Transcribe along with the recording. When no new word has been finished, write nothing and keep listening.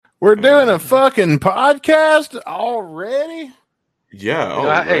We're doing a fucking podcast already?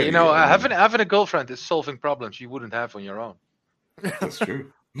 Yeah. Having a girlfriend is solving problems you wouldn't have on your own. That's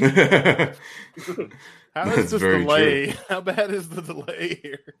true. How is this delay? True. How bad is the delay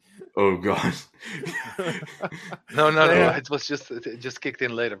here? Oh God. No. It just kicked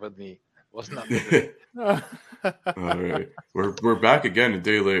in later, but me. It was not. All right. We're back again a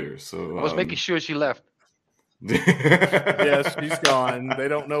day later. So I was making sure she left. Yes, she's gone. They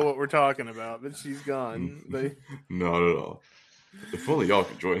don't know what we're talking about, but she's gone. Not at all. If only y'all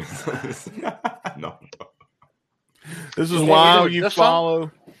could join us. No. This is why you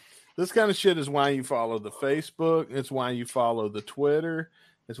follow. This kind of shit is why you follow the Facebook. It's why you follow the Twitter.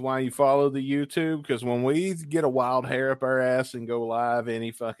 It's why you follow the YouTube. Because when we get a wild hair up our ass and go live,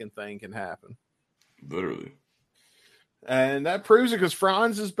 any fucking thing can happen. Literally. And that proves it because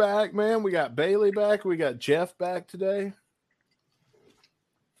Franz is back, man. We got Bailey back. We got Jeff back today.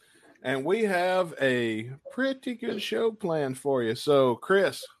 And we have a pretty good show planned for you. So,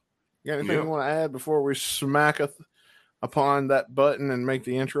 Chris, you got anything you want to add before we smack upon that button and make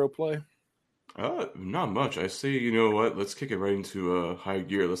the intro play? Not much. I say, you know what? Let's kick it right into high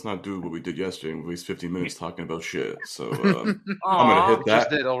gear. Let's not do what we did yesterday and waste 15 minutes talking about shit. So, I'm going to hit that. Just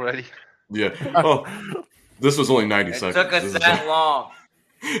did already. Yeah. Oh, this was only 90 seconds. It took us that long.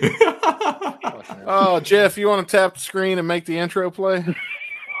 Oh, Jeff, you want to tap the screen and make the intro play?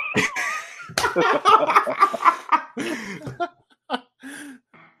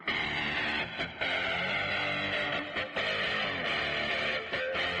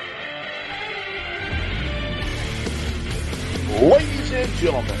 Ladies and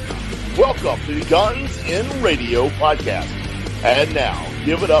gentlemen, welcome to the Guns in Radio podcast. And now,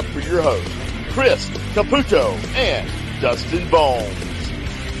 give it up for your hosts, Chris Caputo and Dustin Bones.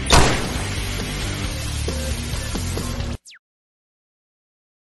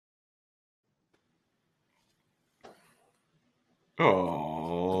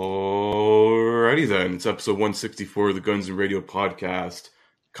 Alrighty then, it's episode 164 of the Guns and Radio podcast,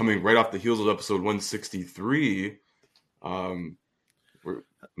 coming right off the heels of episode 163.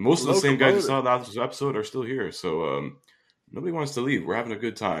 Most of the same guys who saw the last episode are still here, so nobody wants to leave. We're having a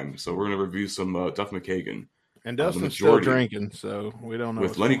good time, so we're going to review some Duff McKagan. And Dustin's still drinking, so we don't know.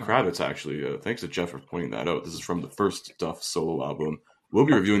 With Lenny Kravitz, actually. Thanks to Jeff for pointing that out. This is from the first Duff solo album. We'll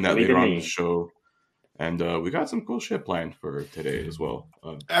be reviewing that later on in the show. And we got some cool shit planned for today as well.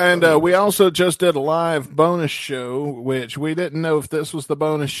 We also just did a live bonus show, which we didn't know if this was the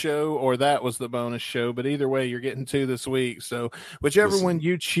bonus show or that was the bonus show. But either way, you're getting two this week. So whichever one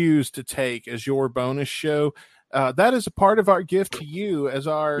you choose to take as your bonus show, that is a part of our gift to you as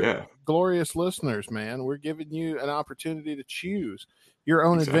our glorious listeners, man. We're giving you an opportunity to choose your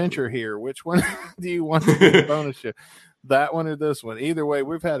own adventure here. Which one do you want to be the bonus show? That one or this one? Either way,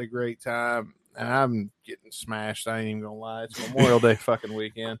 we've had a great time. And I'm getting smashed. I ain't even gonna lie. It's Memorial Day fucking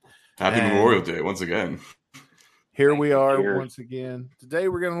weekend. Happy Memorial Day once again. Here we are once again. Today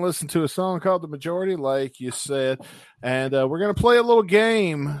we're gonna listen to a song called "The Majority," like you said, and we're gonna play a little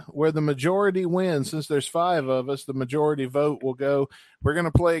game where the majority wins. Since there's 5 of us, the majority vote will go. We're gonna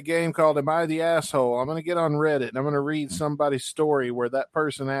play a game called "Am I the Asshole?" I'm gonna get on Reddit and I'm gonna read somebody's story where that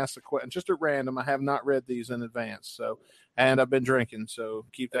person asked a question, just at random. I have not read these in advance, so. And I've been drinking, so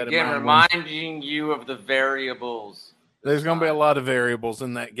keep that in mind. Reminding you of the variables. There's going to be a lot of variables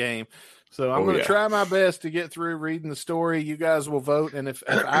in that game. So I'm going to try my best to get through reading the story. You guys will vote. And if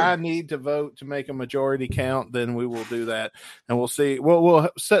I need to vote to make a majority count, then we will do that. And we'll see. We'll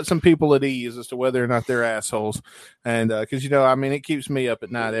set some people at ease as to whether or not they're assholes. And because, it keeps me up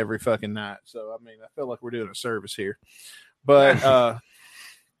at night every fucking night. So, I feel like we're doing a service here. But,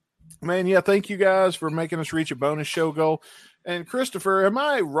 man, thank you guys for making us reach a bonus show goal. And Christopher, am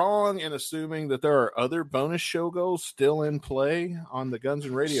I wrong in assuming that there are other bonus show goals still in play on the Guns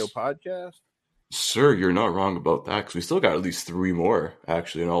and Radio podcast? Sir, you're not wrong about that, because we still got at least 3 more,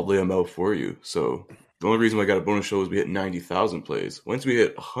 actually, and I'll lay them out for you. So the only reason we got a bonus show is we hit 90,000 plays. Once we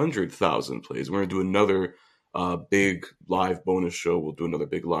hit 100,000 plays, we're going to do another big live bonus show. We'll do another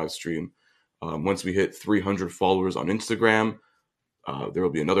big live stream. Once we hit 300 followers on Instagram, there will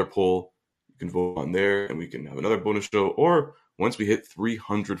be another poll. You can vote on there and we can have another bonus show. Or once we hit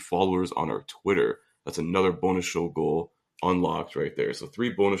 300 followers on our Twitter, that's another bonus show goal unlocked right there. So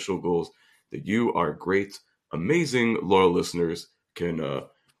 3 bonus show goals that you, our great, amazing, loyal listeners, can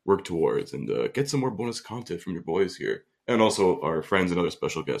work towards and get some more bonus content from your boys here. And also our friends and other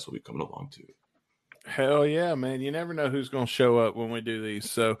special guests will be coming along too. Hell yeah, man. You never know who's going to show up when we do these.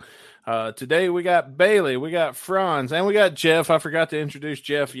 So today we got Bailey, we got Franz, and we got Jeff. I forgot to introduce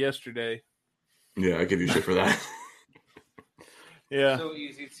Jeff yesterday. Yeah, I give you shit for that. Yeah. So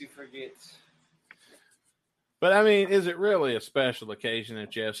easy to forget. But I mean, is it really a special occasion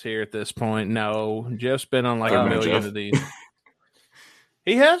if Jeff's here at this point? No. Jeff's been on like a million of these.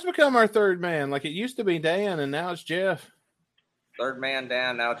 He has become our third man. Like it used to be Dan, and now it's Jeff. Third man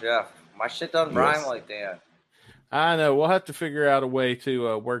Dan, now Jeff. My shit doesn't rhyme like Dan. I know. We'll have to figure out a way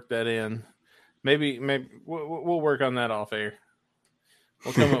to work that in. Maybe we'll work on that off air.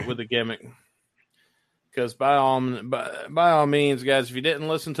 We'll come up with a gimmick. Because by all means, guys, if you didn't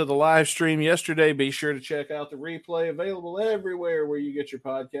listen to the live stream yesterday, be sure to check out the replay available everywhere where you get your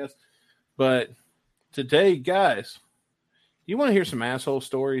podcast. But today, guys, you want to hear some asshole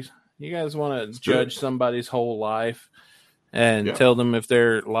stories? You guys want to judge somebody's whole life and tell them if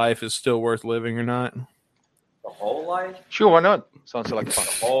their life is still worth living or not? The whole life? Sure, why not? Sounds like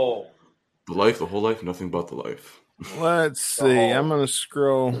fun. The life, the whole life, nothing but the life. Let's see. I'm going to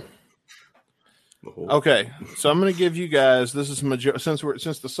scroll. Okay, so I'm going to give you guys. This is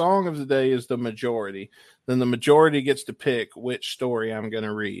since the song of the day is the majority, then the majority gets to pick which story I'm going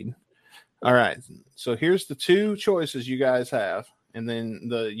to read. All right, so here's the two choices you guys have, and then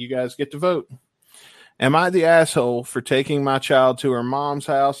you guys get to vote. Am I the asshole for taking my child to her mom's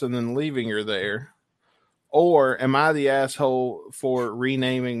house and then leaving her there, or am I the asshole for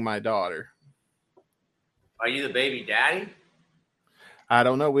renaming my daughter? Are you the baby daddy? I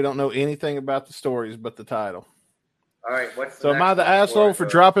don't know. We don't know anything about the stories but the title. All right. So am I the asshole for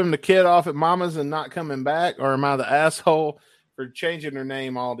dropping the kid off at mama's and not coming back? Or am I the asshole for changing her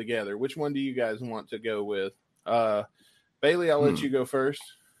name altogether? Which one do you guys want to go with? Bailey, I'll let you go first.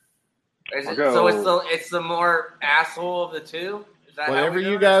 So it's the more asshole of the two? Is that whatever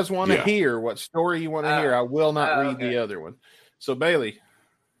you guys want to hear, what story you want to hear. I will not read the other one. So Bailey,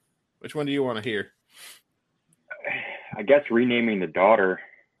 which one do you want to hear? I guess renaming the daughter.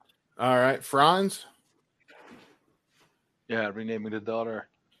 All right. Franz? Yeah, renaming the daughter.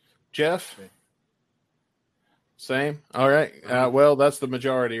 Jeff? Same? All right. Well, that's the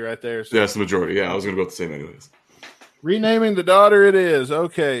majority right there. So. Yeah, that's the majority. Yeah, I was going to go with the same anyways. Renaming the daughter it is.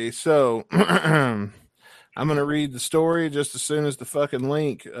 Okay, so I'm going to read the story just as soon as the fucking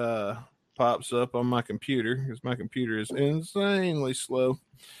link pops up on my computer because my computer is insanely slow.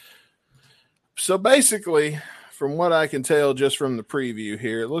 So basically, from what I can tell just from the preview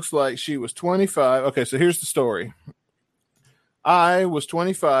here, it looks like she was 25. Okay, so here's the story. I was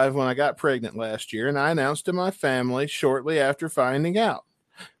 25 when I got pregnant last year, and I announced to my family shortly after finding out.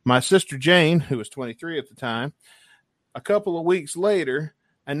 My sister Jane, who was 23 at the time, a couple of weeks later,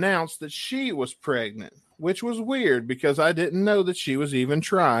 announced that she was pregnant, which was weird because I didn't know that she was even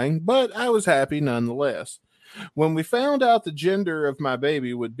trying, but I was happy nonetheless. When we found out the gender of my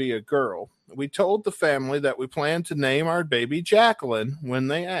baby would be a girl, we told the family that we planned to name our baby Jacqueline when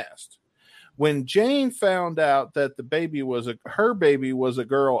they asked. When Jane found out that her baby was a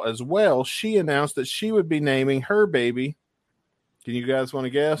girl as well, she announced that she would be naming her baby. Can you guys want to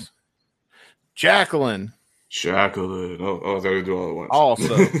guess? Jacqueline. Oh, I gotta do all at once.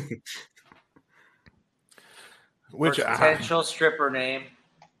 Also. Which potential stripper name.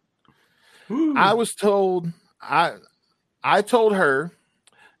 I was told I told her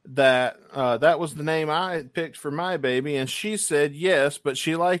that that was the name I had picked for my baby, and she said yes, but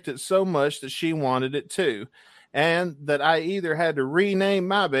she liked it so much that she wanted it too, and that I either had to rename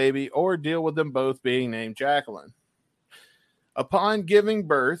my baby or deal with them both being named Jacqueline. Upon giving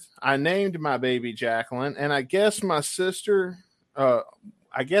birth, I named my baby Jacqueline, and I guess my sister thought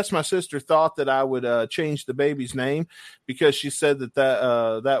that I would change the baby's name because she said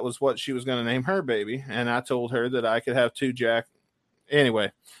that was what she was going to name her baby. And I told her that I could have two Jack.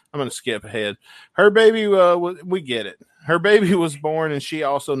 Anyway, I'm going to skip ahead. Her baby, we get it. Her baby was born and she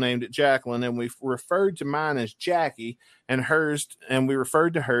also named it Jacqueline. And we referred to mine as Jackie and we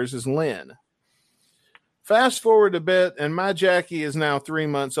referred to hers as Lynn. Fast forward a bit, and my Jackie is now 3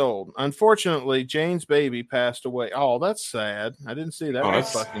 months old. Unfortunately, Jane's baby passed away. Oh, that's sad. I didn't see that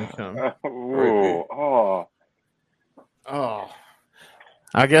fucking come. Oh.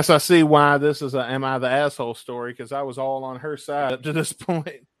 I guess I see why this is Am I the Asshole story, because I was all on her side up to this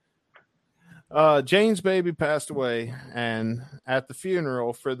point. Jane's baby passed away, and at the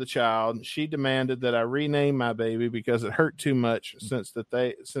funeral for the child, she demanded that I rename my baby because it hurt too much since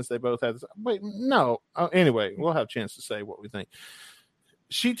they both had this. Wait, no. Anyway, we'll have a chance to say what we think.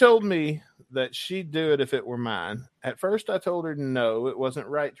 She told me that she'd do it if it were mine. At first, I told her no, it wasn't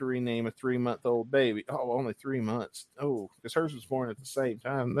right to rename a 3-month-old baby. Oh, only 3 months. Oh, because hers was born at the same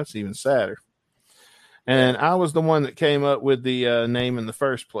time. That's even sadder. And I was the one that came up with the name in the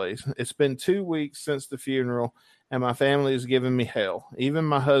first place. It's been 2 weeks since the funeral, and my family has given me hell. Even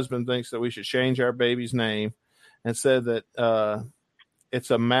my husband thinks that we should change our baby's name and said that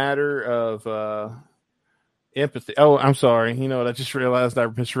it's a matter of empathy. Oh, I'm sorry. You know what? I just realized I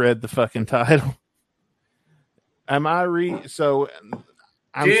misread the fucking title. Am I Dude,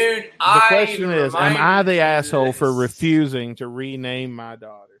 the question is, am I the asshole for refusing to rename my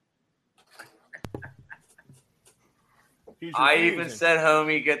daughter? I even said,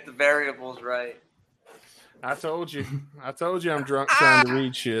 homie, get the variables right. I told you I'm drunk trying to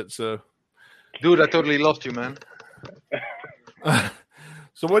read shit, so. Dude, I totally lost you, man.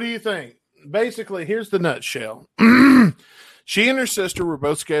 So what do you think? Basically, here's the nutshell. She and her sister were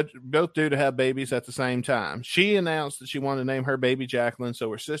both due to have babies at the same time. She announced that she wanted to name her baby Jacqueline, so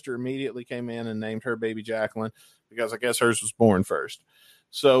her sister immediately came in and named her baby Jacqueline because I guess hers was born first.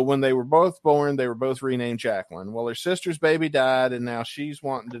 So when they were both born, they were both renamed Jacqueline. Well, her sister's baby died, and now she's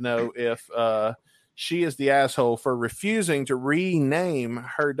wanting to know if she is the asshole for refusing to rename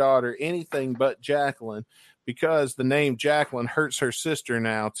her daughter anything but Jacqueline because the name Jacqueline hurts her sister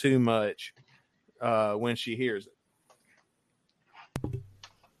now too much when she hears it.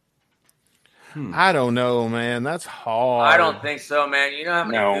 I don't know, man. That's hard. I don't think so, man. You know how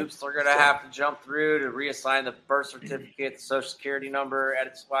many hoops they're going to have to jump through to reassign the birth certificate, the social security number,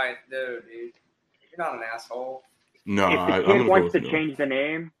 edit spine? No, dude. You're not an asshole. No, if the kid wants to change the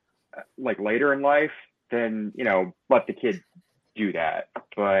name, like later in life, then, let the kid do that.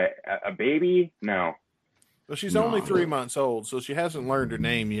 But a baby, no. Well, she's only 3 months old, so she hasn't learned her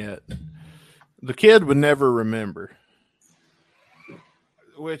name yet. The kid would never remember.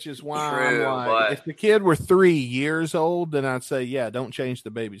 Which is why I'm like, if the kid were 3 years old, then I'd say, yeah, don't change the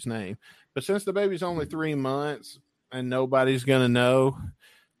baby's name. But since the baby's only 3 months and nobody's going to know,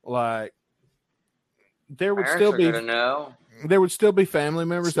 like, there would still be family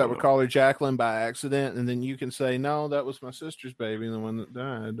members that would call her Jacqueline by accident, and then you can say, no, that was my sister's baby, the one that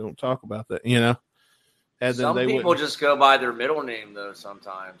died. Don't talk about that, And some people just go by their middle name, though,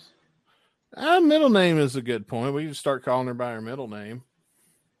 sometimes. Middle name is a good point. We can start calling her by her middle name.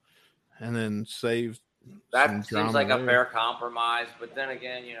 And then save. That seems like a fair compromise, but then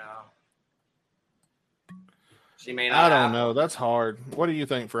again, she may not. I don't know. That's hard. What do you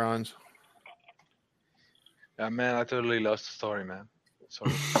think, Franz? Yeah, man, I totally lost the story, man.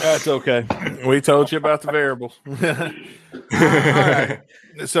 Sorry. That's okay. We told you about the variables. All right.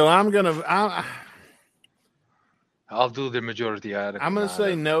 So I'll do the majority. I'm going to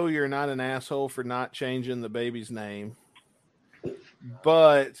say no, you're not an asshole for not changing the baby's name.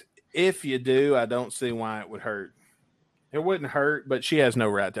 But if you do, I don't see why it would hurt. It wouldn't hurt, but she has no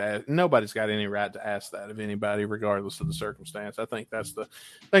right to ask. Nobody's got any right to ask that of anybody, regardless of the circumstance. I think that's the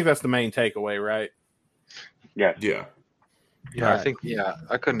main takeaway, right? Yeah. Yeah. Right.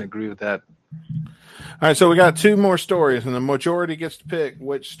 I couldn't agree with that. All right, so we got 2 more stories, and the majority gets to pick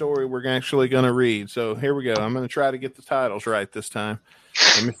which story we're actually going to read. So here we go. I'm going to try to get the titles right this time.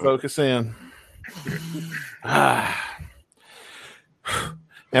 Let me focus in.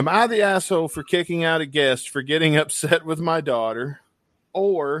 Am I the asshole for kicking out a guest for getting upset with my daughter?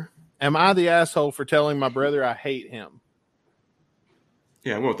 Or am I the asshole for telling my brother I hate him?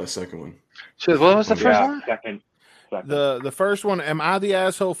 Yeah, I went with that second one. So what was the first one? Second. The first one, am I the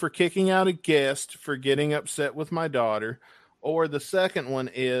asshole for kicking out a guest for getting upset with my daughter? Or the second one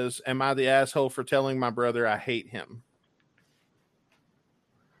is, am I the asshole for telling my brother I hate him?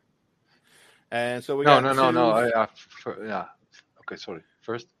 And so we got No. Okay, sorry.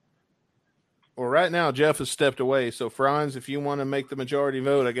 First. Well, right now Jeff has stepped away. So Franz, if you want to make the majority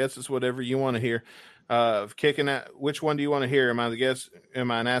vote, I guess it's whatever you want to hear. Kicking out. Which one do you want to hear? Am I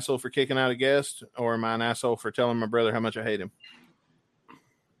an asshole for kicking out a guest, or am I an asshole for telling my brother how much I hate him?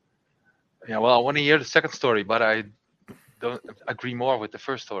 Yeah, well, I want to hear the second story, but I don't agree more with the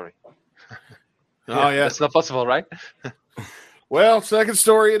first story. That's not possible, right? Well, second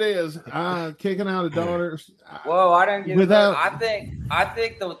story it is. Kicking out a daughter. Whoa, I didn't get that. I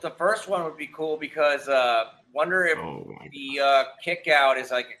think the first one would be cool because wonder if the kick out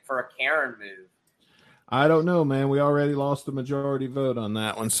is like for a Karen move. I don't know, man. We already lost the majority vote on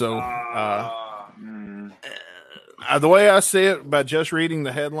that one. So the way I see it, by just reading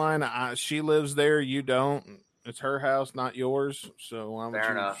the headline, she lives there, you don't. It's her house, not yours. So why would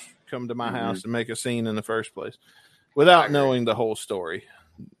you come to my house and make a scene in the first place? Without knowing the whole story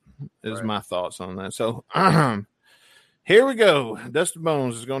is my thoughts on that. So here we go. Dusty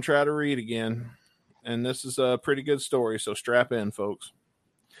Bones is going to try to read again. And this is a pretty good story. So strap in, folks.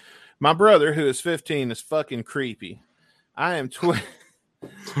 My brother, who is 15, is fucking creepy. I'm a 20.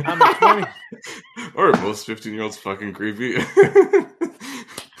 Or most 15-year-olds fucking creepy.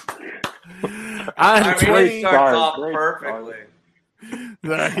 I'm 20. Starts off perfectly.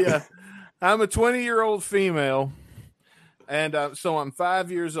 Yeah. I'm a 20-year-old female. And so I'm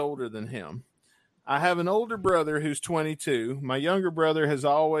 5 years older than him. I have an older brother who's 22. My younger brother has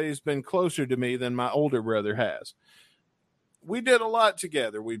always been closer to me than my older brother has. We did a lot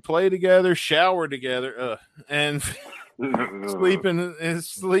together. We'd play together, shower together, and sleep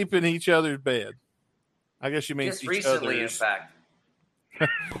in each other's bed. I guess you mean just recently, in fact.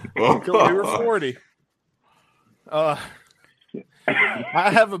 Until we were 40. I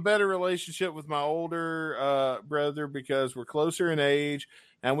have a better relationship with my older brother because we're closer in age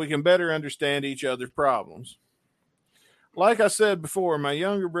and we can better understand each other's problems. Like I said before, my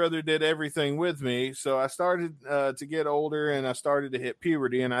younger brother did everything with me, so I started to get older and I started to hit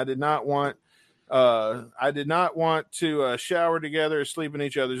puberty, and I did not want to shower together or sleep in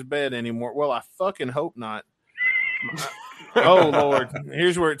each other's bed anymore. Well, I fucking hope not. Oh, Lord.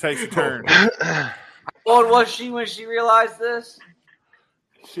 Here's where it takes a turn. How old was she when she realized this?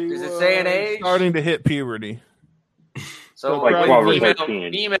 Does it say an age? Starting to hit puberty. So like 12 or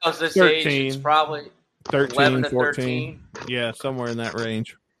 13. Females this 13, age, it's probably 13, 11 to 14. 13. Yeah, somewhere in that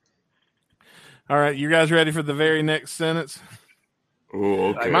range. All right, you guys ready for the very next sentence?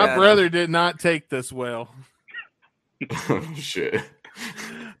 Oh, okay. My brother did not take this well. Shit.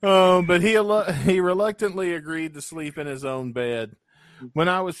 But he reluctantly agreed to sleep in his own bed. When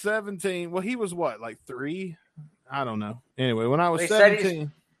I was 17, well, he was what, like 3? I don't know. Anyway, when I was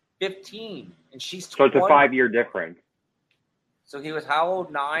 17. 15, and she's 20. So it's a 5-year difference. So he was how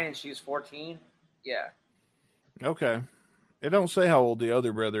old? 9, and she's 14? Yeah. Okay. It don't say how old the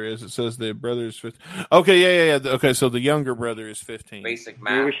other brother is. It says the brother is 15. Okay, yeah. Okay, so the younger brother is 15. Basic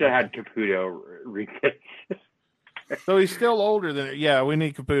math. Maybe we should have had Caputo read this. So he's still older than... Yeah, we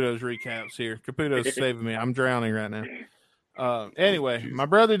need Caputo's recaps here. Caputo's saving me. I'm drowning right now. Anyway, my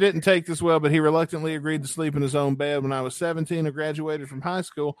brother didn't take this well, but he reluctantly agreed to sleep in his own bed. When I was 17, I graduated from high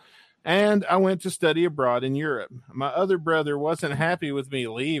school, and I went to study abroad in Europe. My other brother wasn't happy with me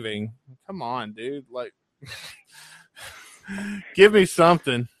leaving. Come on, dude. Like, give me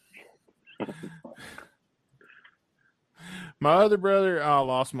something. My other brother... Oh, I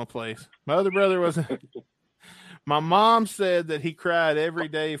lost my place. My other brother wasn't... My mom said that he cried every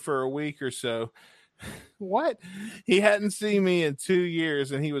day for a week or so. What? He hadn't seen me in 2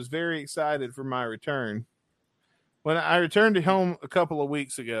 years, and he was very excited for my return. When I returned to home a couple of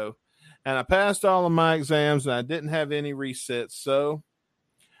weeks ago, and I passed all of my exams, and I didn't have any resets, so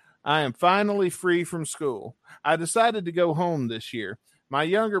I am finally free from school. I decided to go home this year. My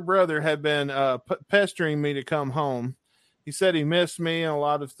younger brother had been pestering me to come home. He said he missed me and a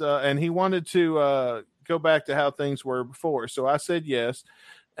lot of stuff, and he wanted to go back to how things were before. So I said yes,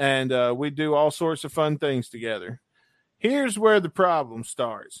 and we do all sorts of fun things together. Here's where the problem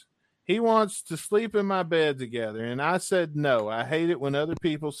starts. He wants to sleep in my bed together, and I said no. I hate it when other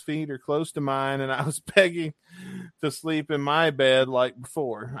people's feet are close to mine, and I was begging to sleep in my bed like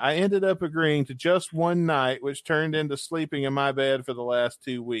before. I ended up agreeing to just one night, which turned into sleeping in my bed for the last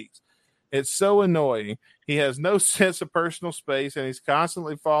 2 weeks. It's so annoying. He has no sense of personal space, and he's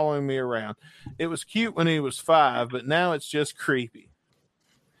constantly following me around. It was cute when he was 5, but now it's just creepy.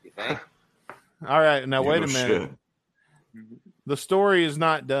 You think? All right, now wait a minute. The story is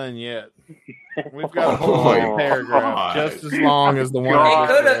not done yet. We've got a whole paragraph, just as long as the one.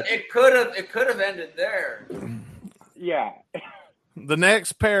 It could have ended there. Yeah. The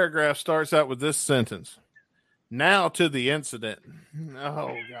next paragraph starts out with this sentence. Now to the incident.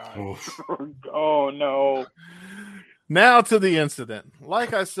 Oh, God. Oh, no. Now to the incident.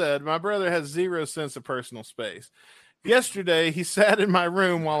 Like I said, my brother has zero sense of personal space. Yesterday, he sat in my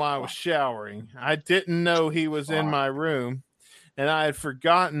room while I was showering. I didn't know he was in my room, and I had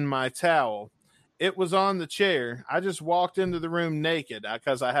forgotten my towel. It was on the chair. I just walked into the room naked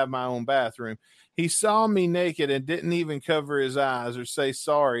because I have my own bathroom. He saw me naked and didn't even cover his eyes or say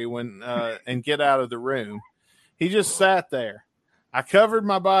sorry when and get out of the room. He just sat there. I covered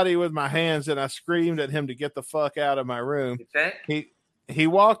my body with my hands and I screamed at him to get the fuck out of my room. He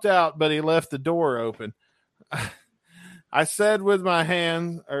walked out, but he left the door open. I said with my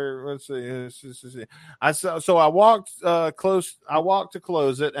hand, or let's see. I walked close. I walked to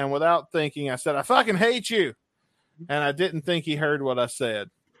close it, and without thinking, I said, "I fucking hate you," and I didn't think he heard what I said.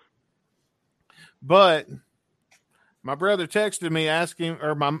 But my brother texted me asking,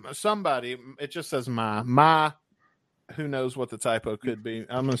 or somebody. It just says my. Who knows what the typo could be?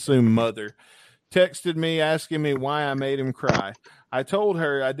 I'm gonna assume mother texted me asking me why I made him cry. I told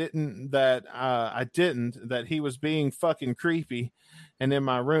her I didn't, that he was being fucking creepy and in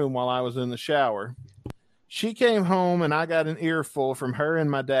my room while I was in the shower. She came home and I got an earful from her and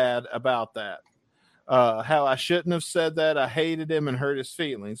my dad about that. How I shouldn't have said that. I hated him and hurt his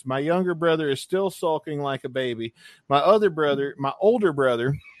feelings. My younger brother is still sulking like a baby. My older brother,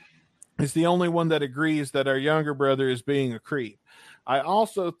 is the only one that agrees that our younger brother is being a creep. I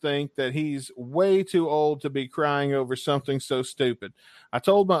also think that he's way too old to be crying over something so stupid. I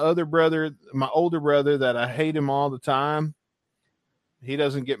told my older brother, that I hate him all the time. He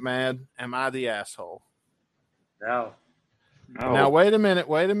doesn't get mad. Am I the asshole? No. Now, wait a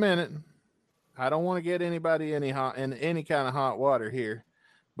minute. I don't want to get anybody in any kind of hot water here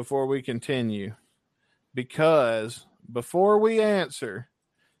before we continue. Because before we answer,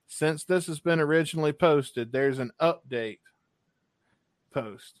 since this has been originally posted, there's an update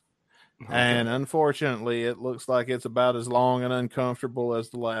post. Okay. And unfortunately, it looks like it's about as long and uncomfortable as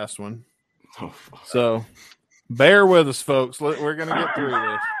the last one. So bear with us, folks. We're going to get through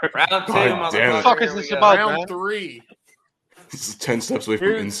this. Round 2, what the fuck is this about, Round 3. This is 10 steps away from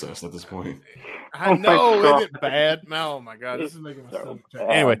incest at this point. I know, isn't it bad? Oh my God, this is making my stomach turn.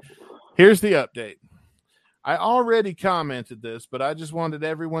 Anyway, here's the update. I already commented this, but I just wanted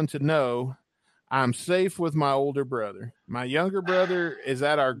everyone to know I'm safe with my older brother. My younger brother is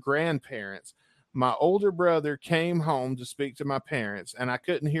at our grandparents'. My older brother came home to speak to my parents, and I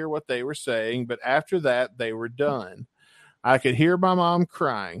couldn't hear what they were saying, but after that, they were done. I could hear my mom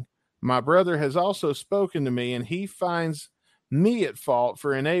crying. My brother has also spoken to me, and he finds me at fault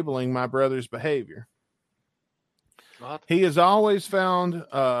for enabling my brother's behavior. What? He has always found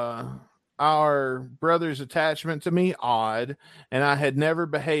our brother's attachment to me odd, and I had never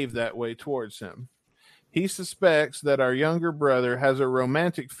behaved that way towards him. He suspects that our younger brother has a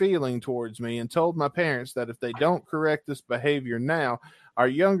romantic feeling towards me and told my parents that if they don't correct this behavior now, our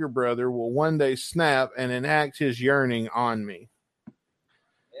younger brother will one day snap and enact his yearning on me.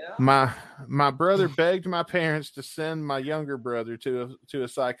 Yeah. My brother begged my parents to send my younger brother to a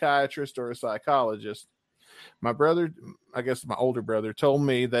psychiatrist or a psychologist. My brother, I guess my older brother, told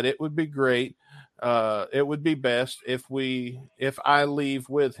me that it would be great. It would be best if I leave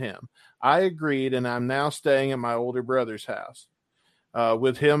with him. I agreed, and I'm now staying at my older brother's house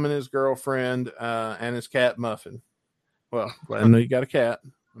with him and his girlfriend and his cat Muffin. Well, I know you got a cat.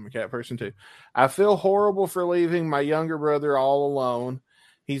 I'm a cat person too. I feel horrible for leaving my younger brother all alone.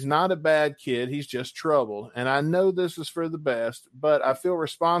 He's not a bad kid. He's just troubled. And I know this is for the best, but I feel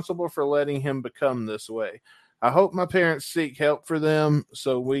responsible for letting him become this way. I hope my parents seek help for them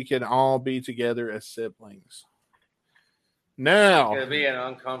so we can all be together as siblings. Now. It's going to be an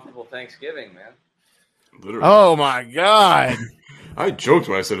uncomfortable Thanksgiving, man. Literally. Oh, my God. I joked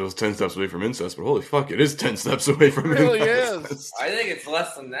when I said it was 10 steps away from incest, but holy fuck, it is 10 steps away from incest. It really is. I think it's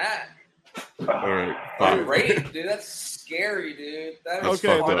less than that. All right. That rate, dude, that's scary, dude.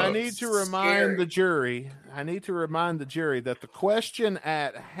 Okay, but I need to remind the jury that the question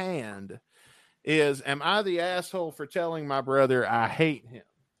at hand is, am I the asshole for telling my brother I hate him?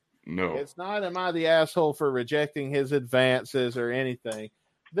 No. It's not, am I the asshole for rejecting his advances or anything?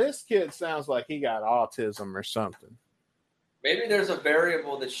 This kid sounds like he got autism or something. Maybe there's a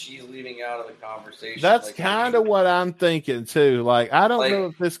variable that she's leaving out of the conversation. That's like kind of what I'm thinking too. Like, I don't know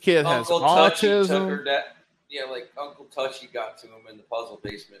if this kid has autism. Like Uncle Touchy got to him in the puzzle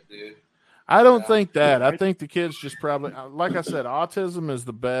basement, dude. I don't think that. I think the kid's just probably, like I said, autism is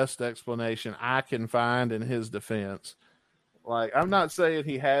the best explanation I can find in his defense. Like, I'm not saying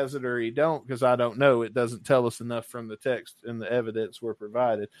he has it or he don't, because I don't know. It doesn't tell us enough from the text and the evidence we're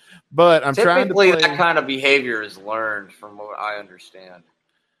provided. But I'm trying to play. That kind of behavior is learned, from what I understand.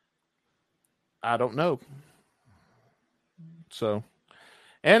 I don't know. So,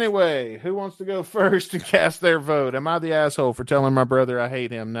 anyway, who wants to go first and cast their vote? Am I the asshole for telling my brother I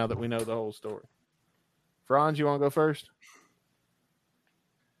hate him now that we know the whole story? Franz, you want to go first?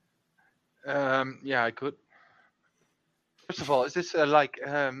 Yeah, I could. First of all, is this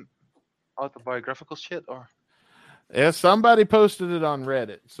autobiographical shit or? Yeah, somebody posted it on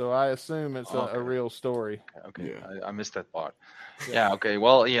Reddit, so I assume it's a real story. Okay, yeah. I missed that part. Yeah, okay.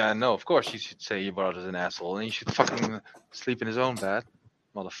 Well, yeah, no, of course you should say your brother's an asshole, and you should fucking sleep in his own bed.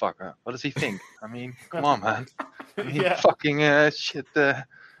 Motherfucker. What does he think? I mean, come on, man. Fucking shit. Yeah.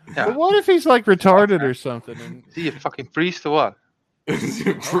 But what if he's like retarded or something? Is he a fucking priest or what?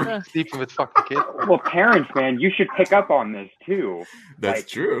 Sleeping with fucking kids. Well, parents, man, you should pick up on this too. That's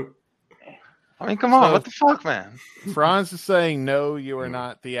true. I mean, come on, what the fuck, man? Franz is saying no, you are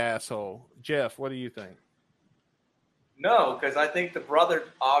not the asshole. Jeff, what do you think? No, because I think the brother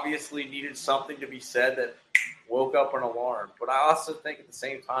obviously needed something to be said that woke up an alarm. But I also think at the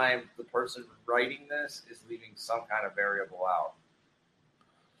same time, the person writing this is leaving some kind of variable out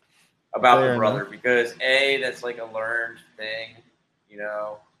about the brother, because A, that's like a learned thing, you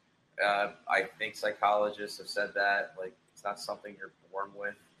know, I think psychologists have said that. Like, it's not something you're born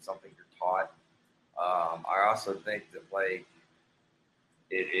with. It's something you're taught. I also think that, like,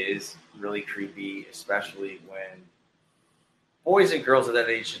 it is really creepy, especially when boys and girls at that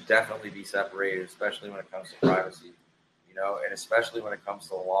age should definitely be separated, especially when it comes to privacy, you know, and especially when it comes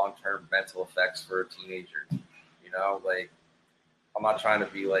to long-term mental effects for a teenager, you know, like, I'm not trying to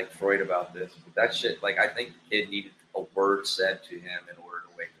be like Freud about this, but that shit, like, I think the kid needed a word said to him in order to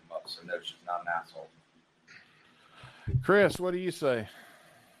wake him up. So no, she's not an asshole. Chris, what do you say?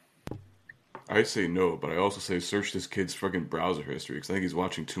 I say no, but I also say search this kid's fucking browser history because I think he's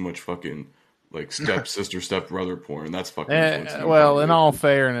watching too much fucking like stepsister, stepbrother porn. That's fucking. Well, in all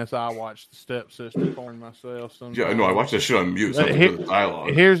fairness, I watch the stepsister porn myself. Sometimes. Yeah, no, I watch that shit on mute. So the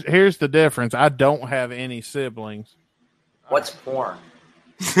dialogue. Here's the difference. I don't have any siblings. What's porn?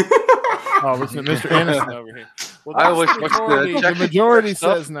 Oh, listen, Mr. Innocent over here. Well, I always the majority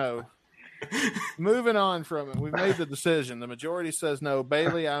says no. Moving on from it, we've made the decision. The majority says no.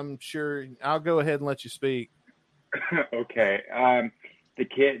 Bailey, I'm sure I'll go ahead and let you speak. Okay. The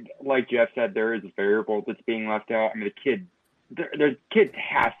kid, like Jeff said, there is a variable that's being left out. I mean, the kid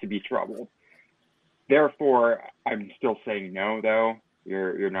has to be troubled. Therefore, I'm still saying no. Though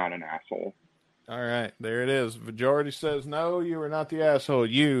you're not an asshole. All right, there it is. Majority says no. You are not the asshole.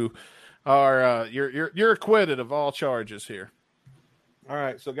 You are. You're acquitted of all charges here. All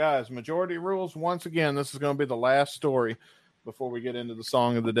right, so guys, majority rules. Once again, this is going to be the last story before we get into the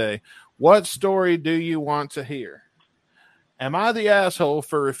song of the day. What story do you want to hear? Am I the asshole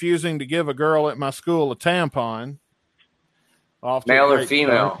for refusing to give a girl at my school a tampon? Male or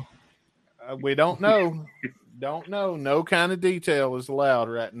female? We don't know. Don't know. No kind of detail is allowed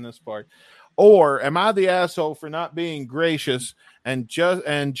right in this part. Or am I the asshole for not being gracious and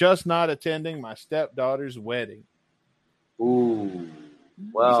just not attending my stepdaughter's wedding? Ooh.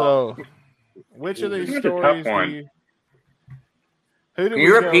 Well, so which of these stories do you? Can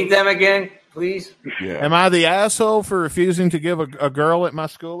you repeat them again, please? Yeah. Am I the asshole for refusing to give a girl at my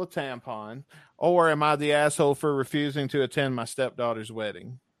school a tampon, or am I the asshole for refusing to attend my stepdaughter's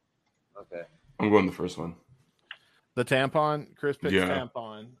wedding? Okay, I'm going the first one. The tampon. Chris picks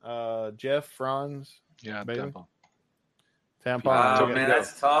tampon. Jeff, Franz. Yeah, Bailey? Tampon. Oh man,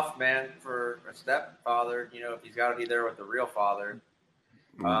 that's tough, man, for a stepfather. You know, if he's got to be there with the real father.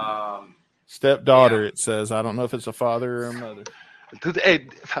 Stepdaughter, it says. I don't know if it's a father or a mother. Okay,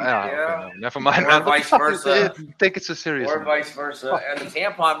 no, never mind. Or vice versa. Take it so serious. Or vice versa. And the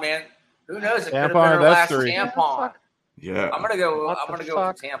tampon, man, who knows? It could have Tampon, been her that's last 3. tampon. Yeah. I'm gonna go with the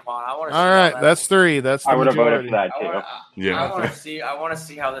tampon. I want to. All right, that's 3. That's the I would have voted majority. for that too. Yeah. I want to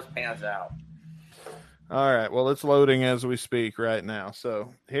see how this pans out. All right. Well, it's loading as we speak right now.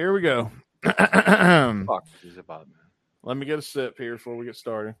 So here we go. Fuck is about, man. Let me get a sip here before we get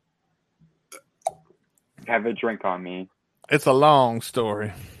started. Have a drink on me. It's a long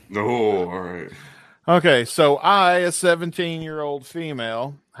story. No, all right. Okay, so I, a 17-year-old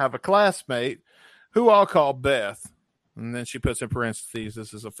female, have a classmate who I'll call Beth. And then she puts in parentheses,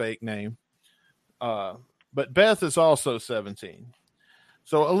 this is a fake name. But Beth is also 17.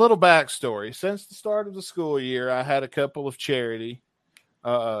 So a little backstory. Since the start of the school year, I had a couple of charity,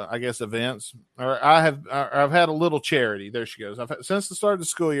 events. Or I've had a little charity. There she goes. Since the start of the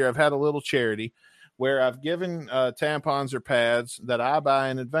school year, I've had a little charity where I've given tampons or pads that I buy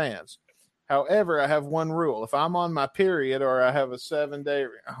in advance. However, I have one rule. If I'm on my period or I have a 7-day,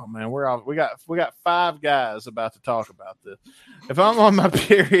 oh man, we got 5 guys about to talk about this. If I'm on my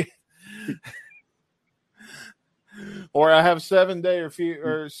period or I have 7 or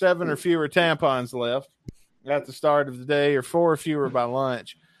fewer tampons left at the start of the day or 4 or fewer by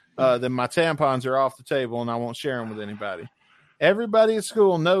lunch, then my tampons are off the table and I won't share them with anybody. Everybody at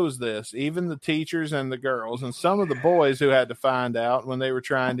school knows this, even the teachers and the girls, and some of the boys who had to find out when they were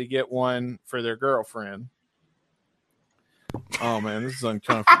trying to get one for their girlfriend. Oh, man, this is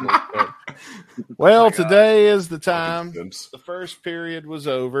uncomfortable. Well, today is the time. The first period was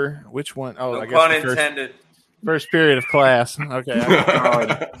over. Which one? Oh, No I guess pun intended. First period of class. Okay.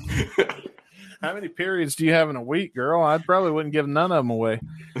 How many periods do you have in a week, girl? I probably wouldn't give none of them away.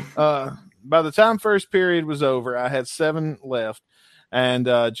 By the time first period was over, I had 7 left, and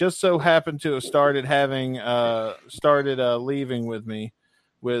just so happened to have started leaving with me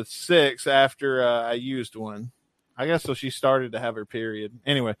with 6 after I used one. I guess so. She started to have her period.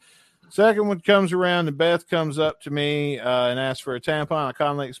 Anyway, second one comes around, and Beth comes up to me and asks for a tampon. I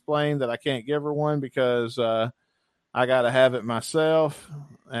calmly explained that I can't give her one because I got to have it myself,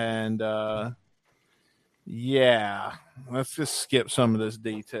 and yeah, let's just skip some of this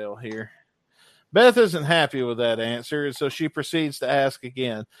detail here. Beth isn't happy with that answer, so she proceeds to ask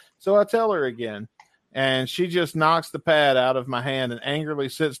again. So I tell her again, and she just knocks the pad out of my hand and angrily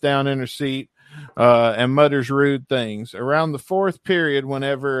sits down in her seat and mutters rude things. Around the fourth period,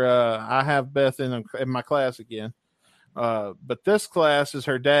 whenever I have Beth in my class again, but this class is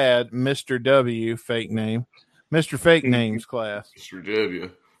her dad, Mr. W, fake name, Mr. Fake Names class. Mr. W.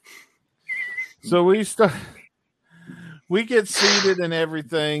 So we get seated and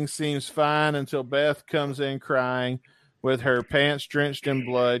everything seems fine until Beth comes in crying with her pants drenched in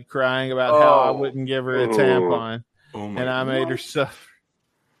blood, crying about how I wouldn't give her a tampon. And I made her suffer.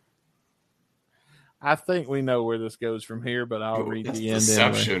 I think we know where this goes from here, but I'll read the end.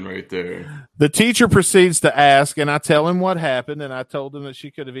 Deception anyway. Right there. The teacher proceeds to ask, and I tell him what happened, and I told him that she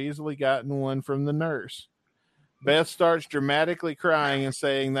could have easily gotten one from the nurse. Beth starts dramatically crying and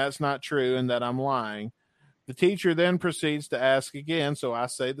saying that's not true and that I'm lying. The teacher then proceeds to ask again, so I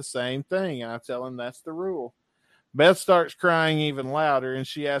say the same thing, and I tell him that's the rule. Beth starts crying even louder, and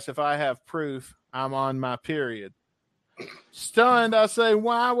she asks if I have proof I'm on my period. Stunned, I say,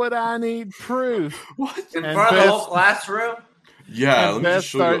 why would I need proof? What? In front of the whole classroom? Yeah, and Beth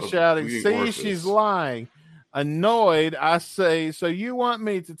starts shouting, see, she's lying. Annoyed, I say, so you want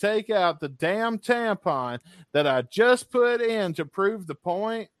me to take out the damn tampon that I just put in to prove the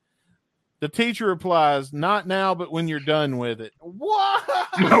point? The teacher replies, not now, but when you're done with it. What?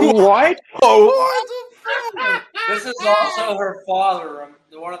 What? Oh, what? This is also her father,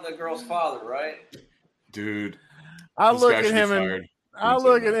 one of the girl's father, right? Dude. I look at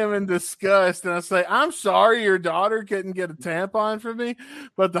him in disgust and I say, I'm sorry your daughter couldn't get a tampon from me,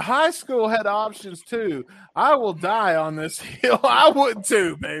 but the high school had options too. I will die on this hill. I would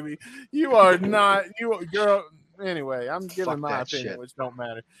too, baby. You are not, girl. Anyway, I'm giving my opinion, which don't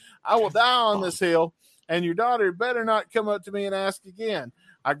matter. I will die on this hill, and your daughter better not come up to me and ask again.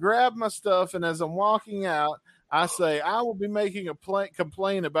 I grab my stuff, and as I'm walking out, I say, I will be making a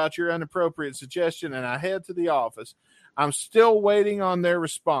complaint about your inappropriate suggestion, and I head to the office. I'm still waiting on their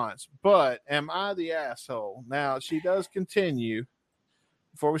response, but am I the asshole? Now, she does continue.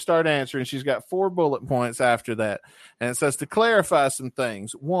 Before we start answering, she's got 4 bullet points after that, and it says to clarify some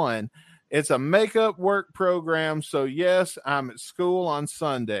things. 1, it's a makeup work program, so yes, I'm at school on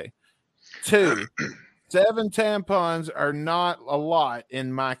Sunday. 2, 7 tampons are not a lot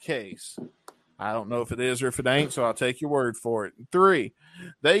in my case. I don't know if it is or if it ain't, so I'll take your word for it. 3,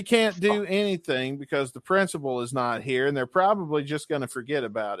 they can't do anything because the principal is not here, and they're probably just going to forget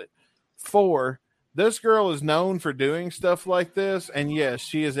about it. 4, this girl is known for doing stuff like this, and yes,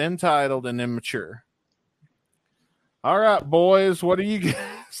 she is entitled and immature. All right, boys, what are you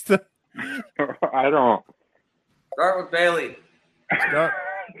guys? I don't. Start with Bailey.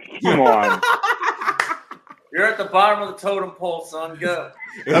 Come on. You're at the bottom of the totem pole, son. Go.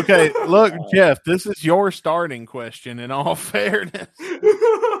 Okay, look, Jeff, this is your starting question in all fairness.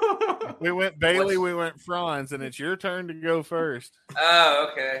 We went Bailey, we went Franz, and it's your turn to go first. Oh,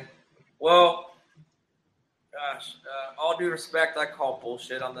 okay. Well, gosh, all due respect, I call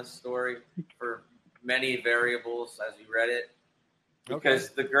bullshit on this story for many variables as you read it. Because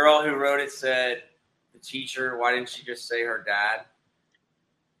the girl who wrote it said the teacher, why didn't she just say her dad?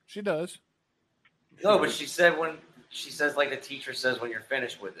 She does. No, but she said like the teacher says when you're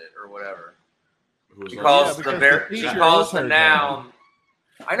finished with it or whatever. She calls the noun.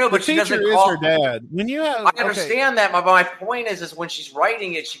 I know, but she doesn't call her dad. When you have, I understand that. My point is when she's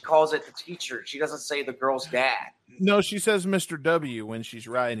writing it, she calls it the teacher. She doesn't say the girl's dad. No, she says Mr. W when she's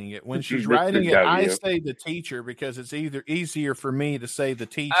writing it. When she's writing it, I say the teacher because it's either easier for me to say the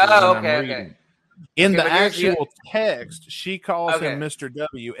teacher when I'm reading. In the actual text, she calls him Mr.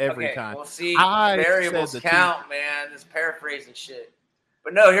 W every time. Well, see, variables count, man. This paraphrasing shit.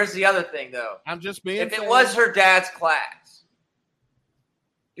 But no, here's the other thing, though. I'm just being. If it was her dad's class,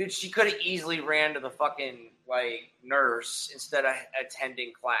 dude, she could have easily ran to the fucking nurse instead of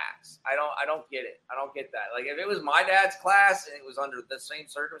attending class. I don't get it. I don't get that. Like if it was my dad's class and it was under the same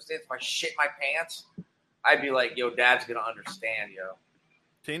circumstance, if I shit my pants, I'd be like, yo, dad's gonna understand, yo.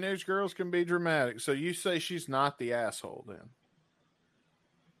 Teenage girls can be dramatic. So you say she's not the asshole then?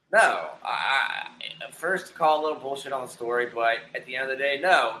 No. I first call a little bullshit on the story, but at the end of the day,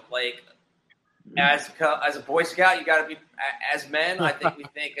 no. Like, as a Boy Scout, you got to be, as men, I think we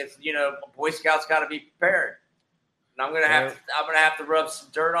think it's, Boy Scouts got to be prepared. And I'm going to have to rub some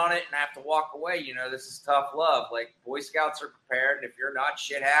dirt on it and have to walk away. This is tough love. Like, Boy Scouts are prepared, and if you're not,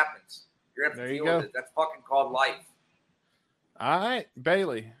 shit happens. You're going to have to deal with it. That's fucking called life. All right,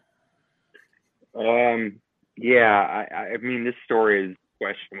 Bailey. Yeah, I mean, this story is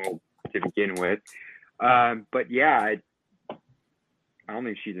questionable to begin with. But yeah, I don't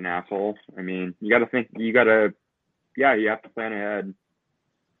think she's an asshole. I mean, you have to plan ahead.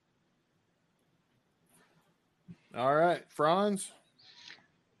 All right, Franz.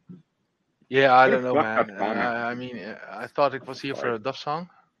 Yeah, I don't know, Fuck man. up comment. I mean, I thought it was here for a Duff song.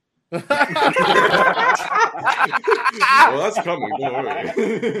 Well, that's coming.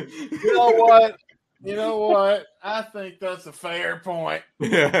 Don't worry. You know what? I think that's a fair point.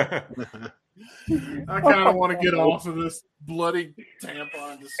 Yeah. I kind of want to get off of this bloody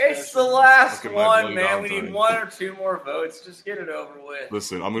tampon discussion. It's the last Look at my one, bloody man. We Valentine. need 1 or 2 more votes. Just get it over with.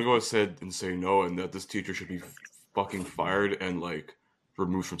 Listen, I'm gonna go ahead and say no, and that this teacher should be fucking fired and like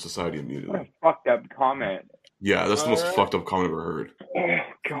removed from society What immediately. a fucked up comment. Yeah, that's the most Alright. fucked up comment I've ever heard. Oh,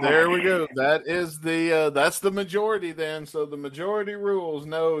 God. There we go. That is that's the majority then. So the majority rules.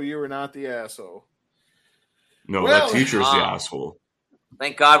 No, you are not the asshole. No, Well, that teacher's the asshole.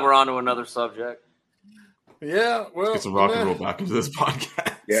 Thank God we're on to another subject. Yeah, well, Get some rock and roll back into this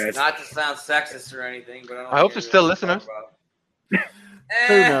podcast. Yes. Not to sound sexist or anything, but I hope there's still listeners. Who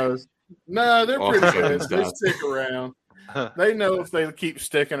knows? No, they're Off pretty the good. fucking They stats. stick around. They know if they keep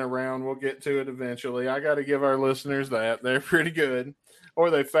sticking around, we'll get to it eventually. I got to give our listeners that they're pretty good, or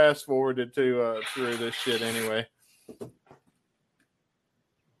they fast forwarded to through this shit anyway.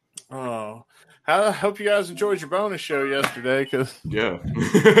 Oh, I hope you guys enjoyed your bonus show yesterday. Cause Yeah.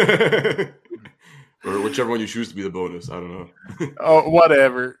 Or whichever one you choose to be the bonus. I don't know. oh,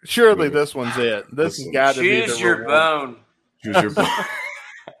 whatever. Surely Yeah. this one's it. This has Listen, got to be Choose the your reward. bone. Choose your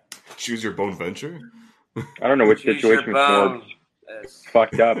choose your bone venture. I don't know which Choose your situation was more bone. Yes.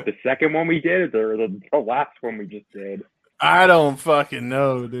 fucked up. The second one we did or the last one we just did? I don't fucking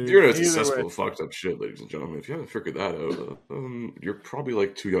know, dude. You're a Either successful way. fucked up shit, ladies and gentlemen. If you haven't figured that out, you're probably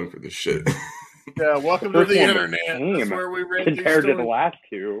like too young for this shit. Yeah, welcome to First the one was internet. That's tame where we read compared these to the stories. last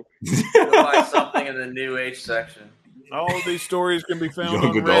two. You'll find something in the new age section. All of these stories can be found Young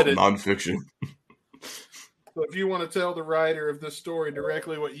on adult Reddit. nonfiction. So if you want to tell the writer of this story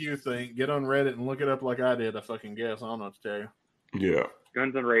directly what you think, get on Reddit and look it up like I did. I fucking guess. I don't know what to tell you. Yeah.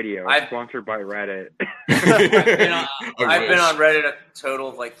 Guns on Radio, I've- sponsored by Reddit. I've been on, I I've been wish. on Reddit a total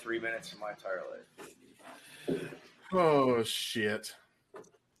of like 3 minutes in my entire life. Oh shit!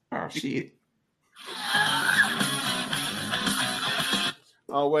 Oh shit.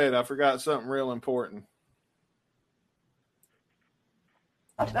 Oh wait, I forgot something real important.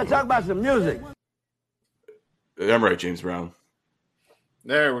 Let's talk about some music. I'm right, James Brown.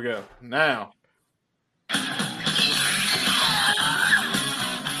 There we go. Now.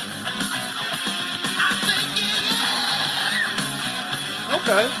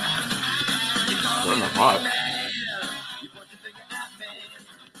 Okay. What am I hot?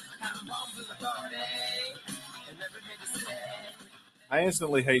 I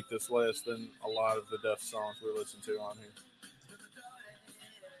instantly hate this less than a lot of the Duff songs we listen to on here.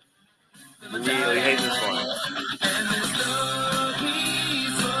 Immediately hate this one.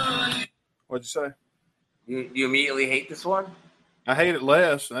 What'd you say? You immediately hate this one? I hate it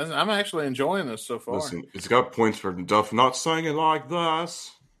less. I'm actually enjoying this so far. Listen, it's got points for Duff not singing like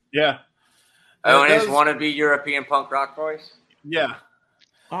this. Yeah. Oh, and It his does- wannabe European punk rock voice? Yeah.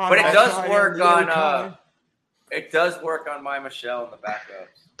 But it does work on it does work on My Michelle in the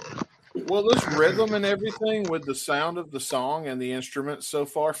backups. Well, this rhythm and everything with the sound of the song and the instruments so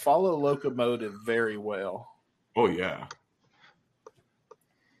far follow Locomotive very well. Oh yeah.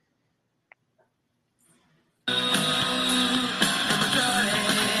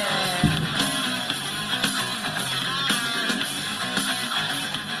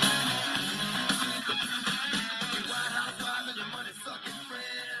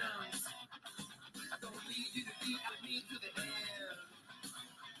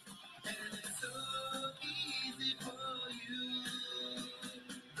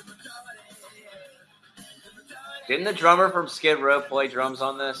 Didn't the drummer from Skid Row play drums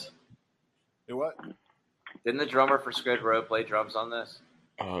on this? Do what? Didn't the drummer for Skid Row play drums on this?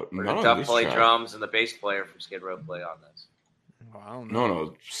 Or Not did on Duff this play track. drums and the bass player from Skid Row play on this? Well, I don't know.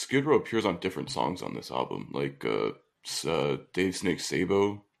 No. Skid Row appears on different songs on this album. Like Dave Snake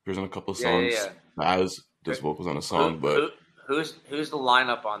Sabo appears on a couple of songs. Yeah. Baz does vocals on a song, but Who's the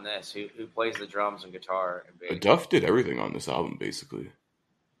lineup on this? Who plays the drums and guitar and bass? Duff did everything on this album basically.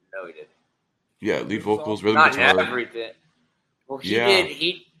 No, he didn't. Yeah, lead vocals, rhythm Not guitar. everything. Well, he Yeah. did.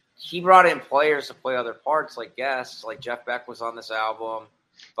 He brought in players to play other parts, like guests. Like Jeff Beck was on this album.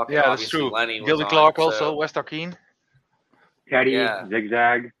 Fucking Yeah, that's obviously true. Lenny was Gildy on, Clark so- also, West Arkeen. Teddy, Yeah.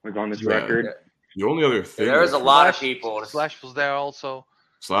 Zigzag was on this Yeah. record. The only other thing There was a was lot of people. Slash was there also.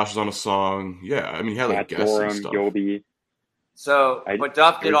 Slash is on a song. Yeah, I mean he had like Matt guests and Sorum, stuff. Gilby. So, I- but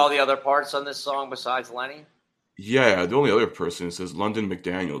Duff did all the other parts on this song besides Lenny. Yeah, the only other person says London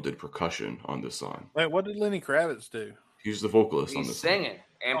McDaniel did percussion on this song. Wait, what did Lenny Kravitz do? He's the vocalist on He's this singing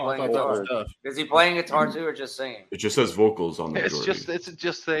and I playing thought that was guitar. Duff. Is he playing guitar too, or just singing? It just says vocals on the It's majority.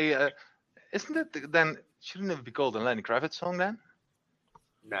 just a. Isn't it then? Shouldn't it be called a Lenny Kravitz song then?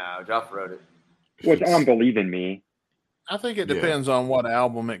 No, Duff wrote it. What's on Believe in Me? I think it depends on what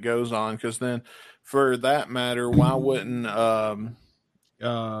album it goes on, because then, for that matter, why wouldn't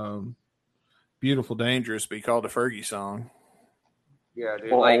 "Beautiful Dangerous" be called a Fergie song? Yeah,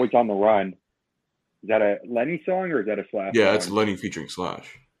 dude. Or Like, Always on the Run? Is that a Lenny song or is that a Slash Yeah, song? it's Lenny featuring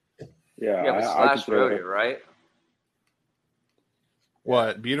Slash. Yeah, yeah, but I Slash consider wrote it. it, right?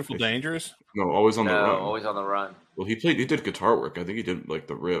 What, "Beautiful Dangerous"? No, Always on the No, Run. Always on the Run. Well, he did guitar work. I think he did like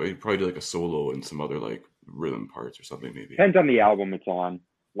the riff. He probably did like a solo and some other like rhythm parts or something maybe. Depends on the album it's on,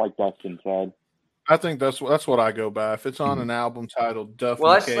 like Dustin said. I think that's what I go by. If it's on an album titled Duff,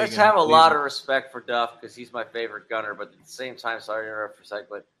 Well, and let's Kagan, have a leave lot it. of respect for Duff because he's my favorite gunner. But at the same time, sorry to interrupt for a sec,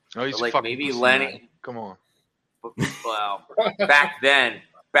 but Oh, he's like fucking maybe pussy, Lenny. man. Come on. Well, back then,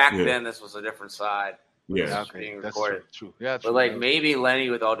 Yeah. this was a different side. Yeah. This was Okay, being that's recorded. true. Yeah, But like maybe Lenny,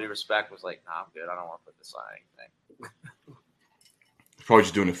 with all due respect, was like, "Nah, I'm good. I don't want to put this on anything." Probably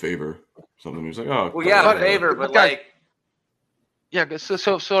just doing a favor. Something. He was like, oh. Well, yeah, But- a favor, but but guys- like, Yeah,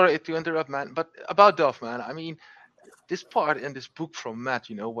 so sorry to interrupt, man. But about Duff, man. I mean, this part in this book from Matt,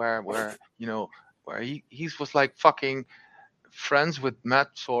 where he was like fucking friends with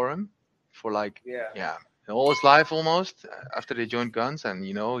Matt Sorum for like yeah. all his life almost after they joined Guns, and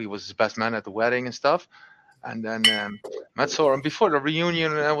he was his best man at the wedding and stuff. And then Matt Sorum, before the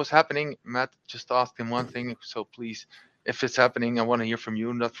reunion was happening, Matt just asked him one thing: so please, if it's happening, I want to hear from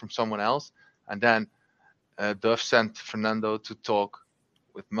you, not from someone else. And then Duff sent Fernando to talk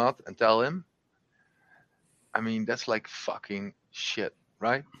with Matt and tell him. I mean, that's like fucking shit,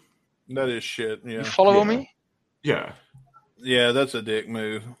 right? That is shit. Yeah, You follow Yeah. me? Yeah. yeah, that's a dick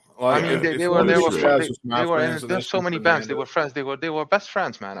move. I Like, mean, if they one were of these guys was my they were friends, in then there's so that's many something bands. to They were friends. They were best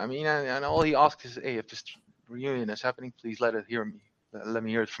friends, man. I mean, and all he asked is, hey, if this reunion is happening, please let me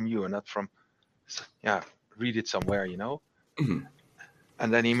hear it from you, and not from, read it somewhere, Mhm.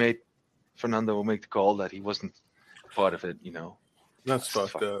 And then he made Fernando make the call that he wasn't part of it, That's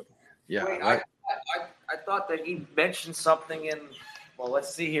fucked up. Yeah, Wait, right. I thought that he mentioned something in. Well,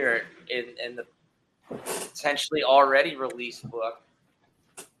 let's see here in the potentially already released book.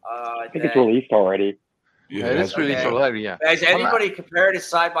 I think it's released already. Yeah, it is released okay. already. Yeah. Has anybody compared it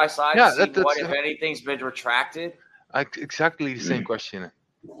side by side Yeah, to see that's- what, if anything's been retracted? Exactly the same question. I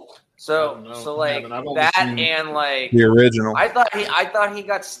don't So, know. so I like haven't. I've only that, seen and like the original. I thought he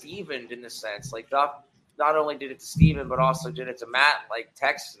got Stevened in a sense. Like Duff not only did it to Steven, but also did it to Matt, like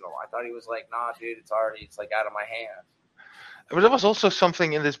texting him. I thought he was like, "Nah, dude, it's like out of my hand." But there was also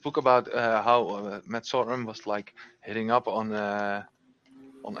something in this book about how Matt Sorum was like hitting up on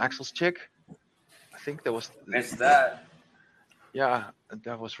Axel's chick. I think there was. It's that. Yeah,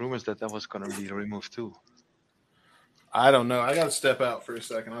 there was rumors that was going to be removed too. I don't know. I got to step out for a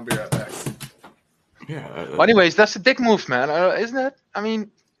second. I'll be right back. Yeah. But anyways, that's a dick move, man, isn't it? I mean,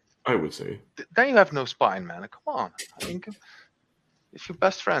 I would say. then you have no spine, man. Come on. I mean, if you're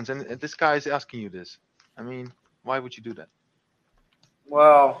best friends and this guy is asking you this, I mean, why would you do that?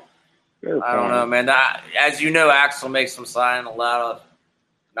 Well, Fair I don't point. know, man. As you know, Axel makes him sign a lot of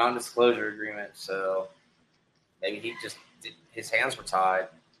non-disclosure agreements, so maybe his hands were tied.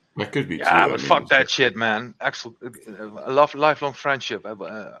 That could be too. Yeah, I but mean, fuck that shit, man. Axel, a lifelong friendship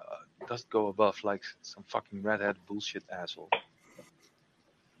doesn't go above like some fucking redhead bullshit asshole.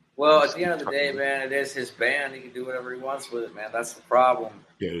 Well, at the end of the day, man, it is his band. He can do whatever he wants with it, man. That's the problem.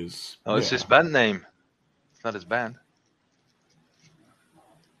 Yeah, it is. Oh, it's yeah. his band name. It's not his band.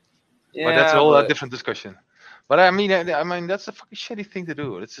 Yeah, But that's a whole different discussion. But I mean, that's a fucking shitty thing to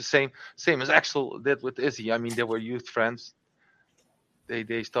do. It's the same as Axel did with Izzy. I mean, they were youth friends.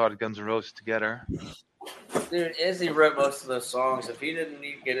 They started Guns N' Roses together. Dude, Izzy wrote most of those songs. If he didn't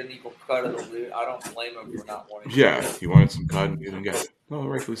get an equal cut of the loot, I don't blame him for not wanting to. Yeah, he wanted some cut and he didn't get it. No,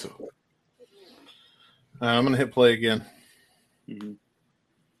 rightfully so. I'm going to hit play again. Mhm.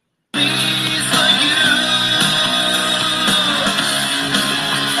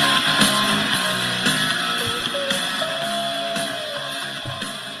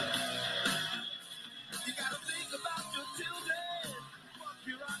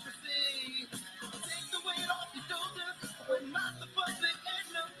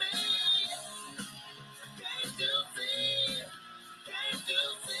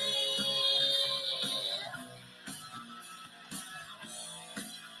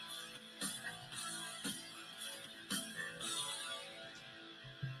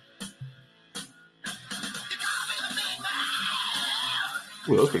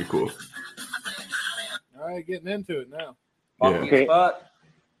 Well, that was pretty cool. All right, getting into it now. Okay.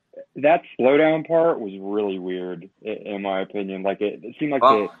 That slowdown part was really weird, in my opinion. Like it seemed like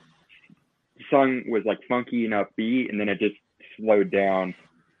the song was like funky and upbeat, and then it just slowed down.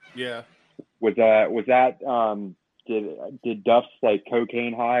 Yeah. Was that did Duff's like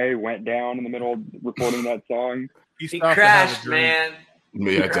cocaine high went down in the middle of recording that song? He crashed, man.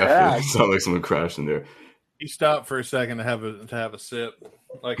 Yeah, definitely. Sounded like someone crashed in there. He stopped for a second to have a sip,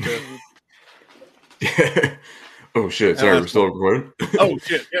 like this. Oh shit! Sorry, we're still recording. Oh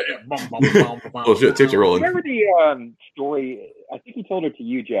shit! Yeah. Bum, bum, bum, bum. Oh shit! Tapes are rolling. Remember the story? I think he told it to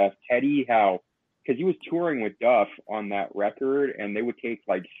you, Jeff. Teddy, how because he was touring with Duff on that record, and they would take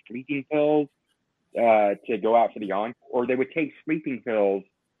like sleeping pills to go out for the encore, or they would take sleeping pills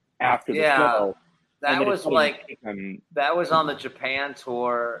after the show. That was like that was on the Japan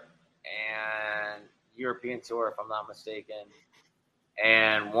tour and European tour, if I'm not mistaken.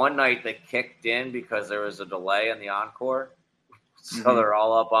 And one night they kicked in because there was a delay in the encore. So they're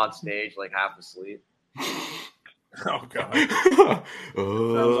all up on stage, like half asleep. Oh, God.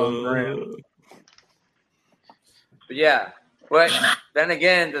 Sounds on brand. But yeah. But then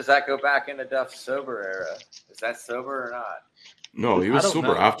again, does that go back into Duff's sober era? Is that sober or not? No, he was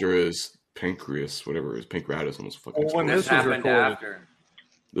sober after his pancreas, whatever his pancreatus almost fucking. When this was recorded, after.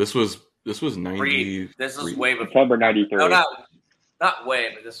 This was 90. This was way before. September 93. No, not way,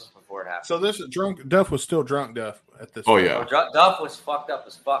 but this was before it happened. So this Duff was still drunk Duff at this. Oh time. yeah, Duff was fucked up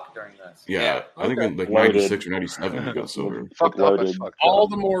as fuck during this. Yeah, I think in like 96 or 97 he got sober. Fucked up as fuck. All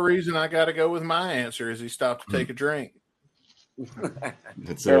the more reason I got to go with my answer is he stopped to take a drink.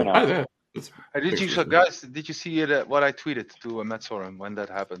 That's Fair it. enough. Did you see it? What I tweeted to Matt Sorum when that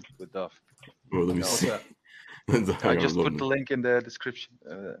happened with Duff? Well, let me see. I just put the link in the description,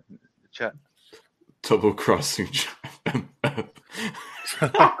 the chat. Double crossing.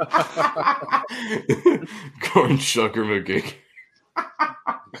 Corn Sugar McGee.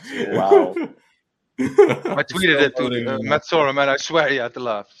 Wow. I tweeted it to Matt Sorum, and I swear he had to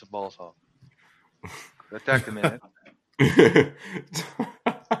laugh. It's a balls off. Attack the man.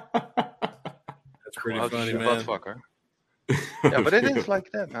 That's pretty funny, man. Fucker. Yeah, but it is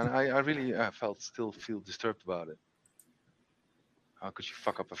like that, man. I really still feel disturbed about it. How could you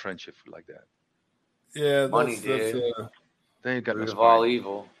fuck up a friendship like that? Yeah, money, dude. Then you got root of all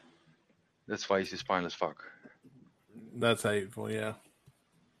evil. That's why he's a spineless fuck. That's hateful, yeah.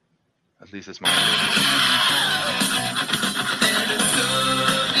 At least it's my.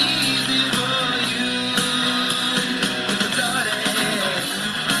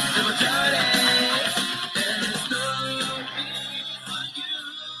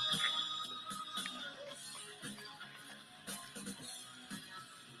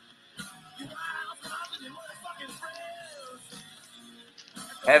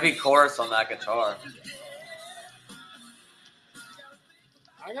 Heavy chorus on that guitar.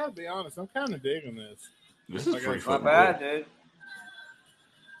 I gotta be honest, I'm kind of digging this. This is pretty fun. Not bad, dude.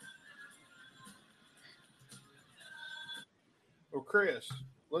 Well, Chris,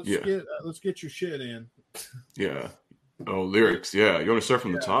 let's get your shit in. Yeah. Oh, lyrics. Yeah. You want to start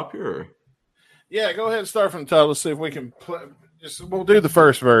from the top here? Or? Yeah, go ahead and start from the top. Let's see if we can play. We'll do the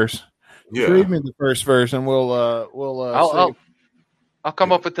first verse. Yeah. Read me the first verse, and we'll. I'll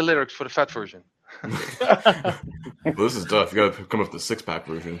come up with the lyrics for the fat version. Well, this is Duff. You got to come up with the 6-pack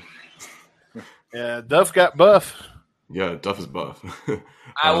version. Yeah, Duff got buff. Yeah, Duff is buff.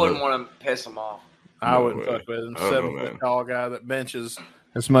 I wouldn't want to piss him off. I wouldn't fuck with him. 7-foot tall guy that benches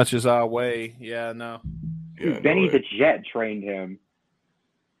as much as I weigh. Yeah, no. Yeah, Benny the Jet trained him.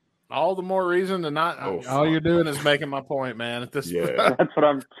 All the more reason to not. All you're doing is making my point, man. At this, That's what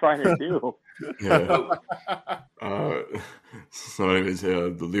I'm trying to do. Yeah. So anyways,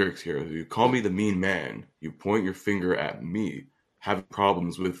 the lyrics here. You call me the mean man. You point your finger at me. Having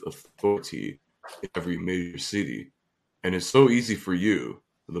problems with authority in every major city. And it's so easy for you,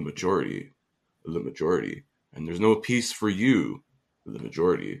 the majority. And there's no peace for you, the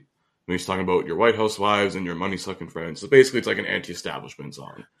majority. When he's talking about your White House wives and your money-sucking friends. So basically, it's like an anti-establishment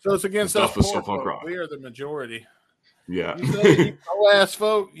song. So it's against us poor folk. We are the majority. Yeah. You ass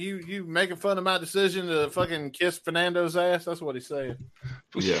folk, you making fun of my decision to fucking kiss Fernando's ass? That's what he's saying.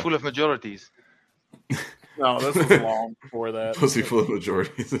 Pussy full of majorities. No, this was long before that. Pussy full of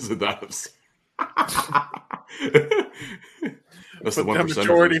majorities. This is That's the 1%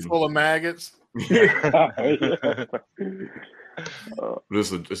 majority full of maggots.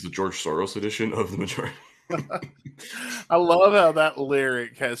 This is the George Soros edition of the majority. I love how that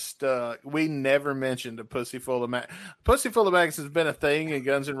lyric has stuck. We never mentioned a Pussy Full of Maggots. Pussy Full of Maggots has been a thing in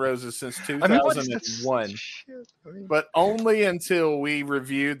Guns N' Roses since 2001, but only until we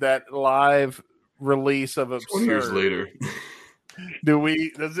reviewed that live release of Absurd. 20 years later.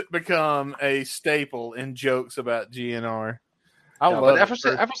 Does it become a staple in jokes about GNR? But ever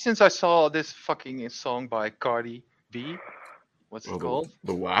since I saw this fucking song by Cardi B, what's it called?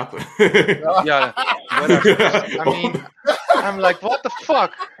 The WAP. Yeah, whatever. I mean, I'm like, what the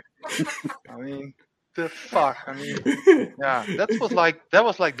fuck? I mean, the fuck. I mean, yeah, that was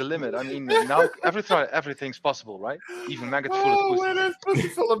like the limit. I mean, now everything's possible, right? Even maggots full of pussy. When it's Pussy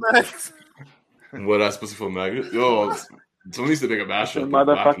Full of Maggots. What that's Pussy Full of Maggots? Yo, someone needs to make a mashup.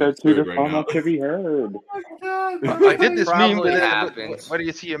 Motherfucker, to the phone to be heard. Oh my God. I did this meme happens. where do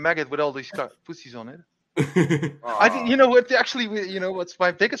you see a maggot with all these pussies on it? I did, you know what? Actually, you know what's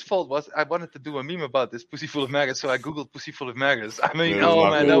my biggest fault was I wanted to do a meme about this Pussy Full of Maggots, so I googled Pussy Full of Maggots. I mean,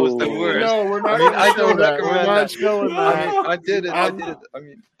 Yeah, that was the worst. No, we're not. I don't recommend that. Showing that. I did it. I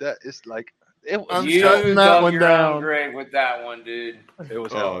mean, that is like I'm You shutting that dug one your down. own grave with that one, dude. It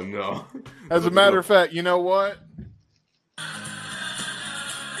was Oh no. As a matter of fact, you know what?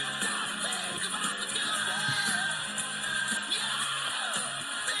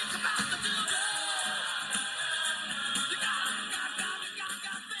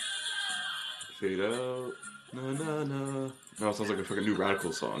 Fade out. No, no, no. No, it sounds like a fucking New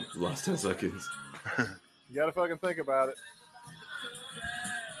Radical song. The last 10 seconds. You gotta fucking think about it.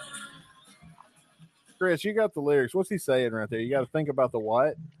 Chris, you got the lyrics. What's he saying right there? You got to think about the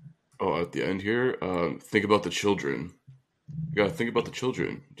what? Oh, at the end here, think about the children. You gotta think about the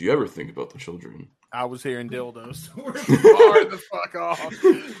children. Do you ever think about the children? I was hearing dildos. We're far the fuck off.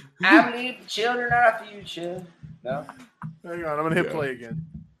 I believe the children are our future. No? Hang on, I'm gonna hit play again.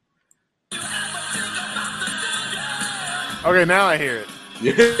 Okay, now I hear it.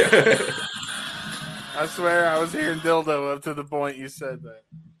 Yeah. I swear I was hearing dildo up to the point you said that.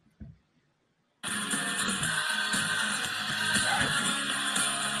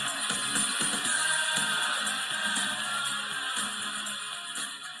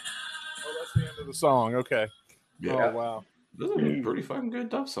 Oh, that's the end of the song. Okay. Yeah. Oh, wow. This is a pretty fucking good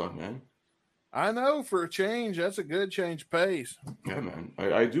dub song, man. I know, for a change, that's a good change of pace. Yeah, man.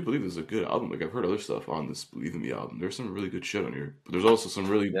 I do believe this is a good album. Like, I've heard other stuff on this Believe in Me album. There's some really good shit on here. But there's also some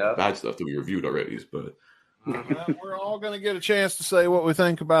really bad stuff that we reviewed already. But we're all going to get a chance to say what we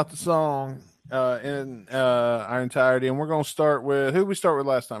think about the song in our entirety. And we're going to start with, who we start with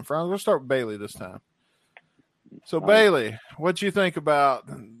last time? Franz? We'll start with Bailey this time. So, Bailey, what you think about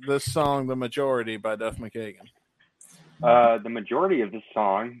this song, The Majority by Duff McKagan? The majority of the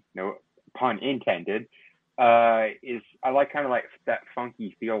song, no pun intended, is I like kind of like that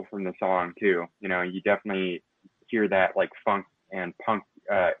funky feel from the song too. You know, you definitely hear that like funk and punk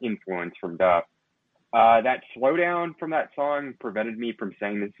influence from Duff. That slowdown from that song prevented me from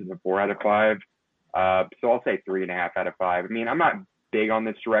saying this is a 4 out of 5. So I'll say 3.5 out of 5. I mean, I'm not big on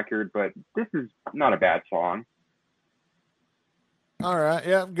this record, but this is not a bad song. All right.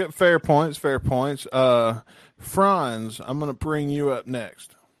 Yeah, good. Fair points. Fair points. Franz, I'm going to bring you up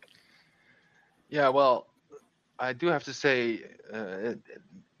next. Yeah, well, I do have to say,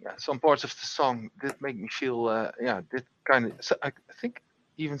 some parts of the song did make me feel, did kind of. So I think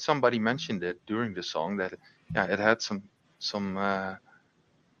even somebody mentioned it during the song that, it had some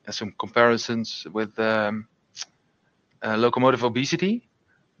comparisons with Locomotive Obesity,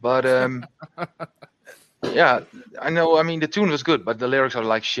 but yeah, I know. I mean, the tune was good, but the lyrics are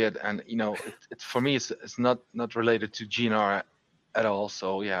like shit, and you know, it for me, it's not related to GNR at all.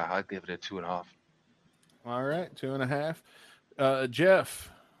 So yeah, I'd give it a 2.5. All right, 2.5.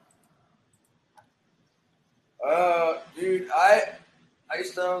 Jeff. Dude, I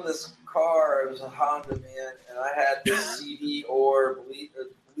used to own this car. It was a Honda, man, and I had this CD or Believe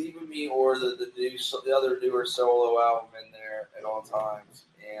in Me or the other newer solo album in there at all times.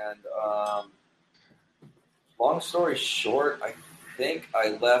 And long story short, I think I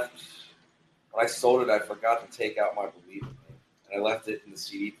left when I sold it. I forgot to take out my Believe in Me, and I left it in the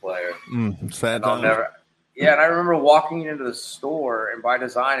CD player. Sad I'll time. never. Yeah, and I remember walking into the store, and by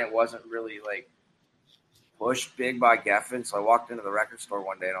design, it wasn't really like pushed big by Geffen. So I walked into the record store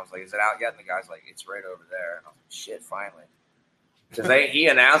one day, and I was like, "Is it out yet?" And the guy's like, "It's right over there." And I was like, "Shit, finally!" Because he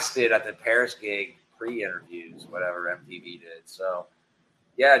announced it at the Paris gig pre-interviews, whatever MTV did. So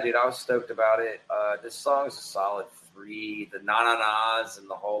yeah, dude, I was stoked about it. This song is a solid 3. The na-na-nas and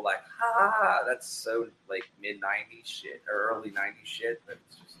the whole like ha, that's so like mid-90s shit or early 90s shit. But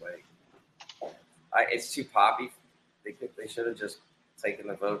it's just like. It's too poppy. They should have just taken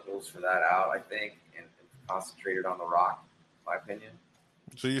the vocals for that out, I think, and concentrated on the rock, in my opinion.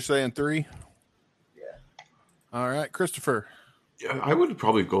 So you're saying 3? Yeah. All right, Christopher. Yeah, I would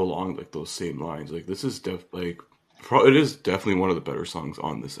probably go along like those same lines. Like this is it is definitely one of the better songs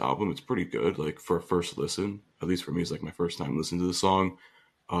on this album. It's pretty good. Like for a first listen, at least for me, it's like my first time listening to the song.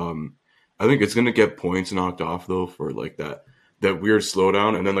 I think it's gonna get points knocked off though for like that weird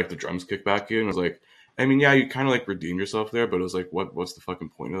slowdown, and then like the drums kick back in. I was like, I mean, yeah, you kind of like redeem yourself there, but it was like, what's the fucking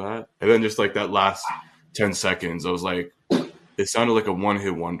point of that? And then just like that last 10 seconds, I was like, it sounded like a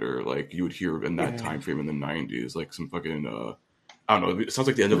one-hit wonder, like you would hear in that time frame in the 90s, like some fucking I don't know. It sounds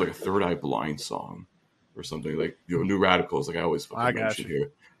like the end of like a Third Eye Blind song or something. Like New Radicals, like I always fucking mention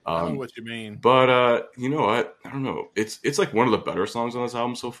here. I know what you mean. But you know what? I don't know. It's like one of the better songs on this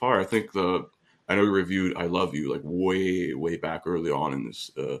album so far. I think I know we reviewed "I Love You" like way back early on in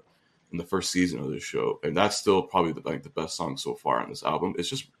this in the first season of this show, and that's still probably the best song so far on this album.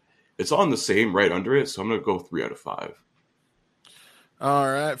 It's on the same right under it, so I'm gonna go 3 out of 5.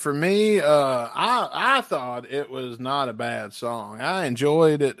 All right, for me, I thought it was not a bad song. I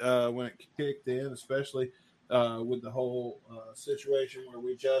enjoyed it when it kicked in, especially with the whole situation where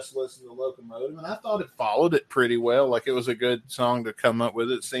we just listened to Locomotive, and I thought it followed it pretty well. Like it was a good song to come up with.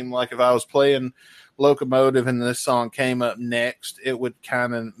 It seemed like if I was playing Locomotive and this song came up next, it would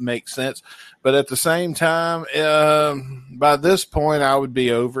kind of make sense. But at the same time, by this point, I would be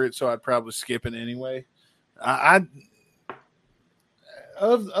over it, so I'd probably skip it anyway.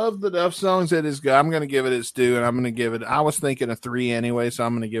 Of the Duff songs that is good, I'm going to give it its due, and I'm going to give it. I was thinking a 3 anyway, so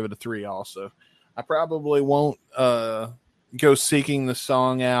I'm going to give it a 3 also. I probably won't go seeking the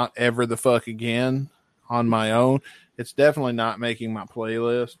song out ever the fuck again on my own. It's definitely not making my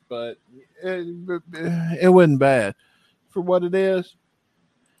playlist, but it wasn't bad for what it is.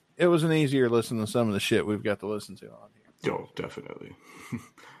 It was an easier listen than some of the shit we've got to listen to on here. Oh, definitely.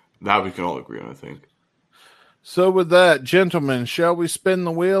 That we can all agree on, I think. So with that, gentlemen, shall we spin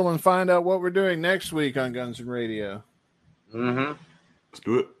the wheel and find out what we're doing next week on Guns and Radio? Mm-hmm. Let's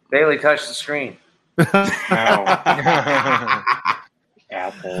do it. Bailey, touch the screen.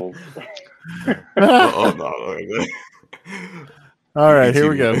 Assholes. Oh, no. All right, here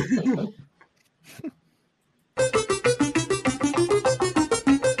we go.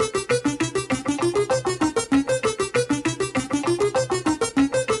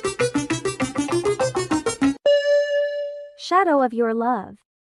 Shadow of Your Love.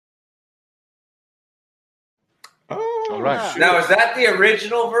 Oh, all right. Now, is that the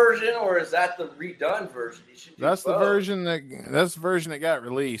original version or is that the redone version? That's the version that got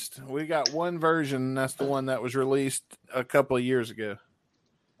released. We got one version, and that's the one that was released a couple of years ago.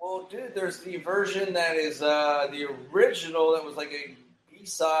 Well, dude, there's the version that is the original that was like a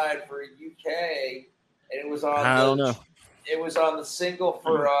B-side for UK, and it was on. I don't know. It was on the single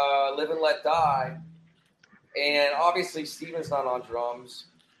for "Live and Let Die," and obviously Steven's not on drums.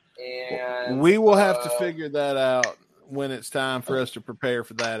 And we will have to figure that out when it's time for us to prepare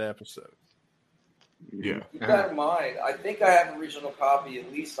for that episode. Yeah. Keep that in mind. I think I have an original copy,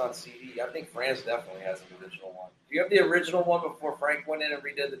 at least on CD. I think Franz definitely has an original one. Do you have the original one before Frank went in and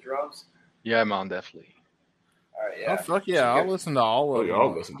redid the drums? Yeah, man, definitely. All right, yeah. Oh, fuck yeah. I'll listen to all of them.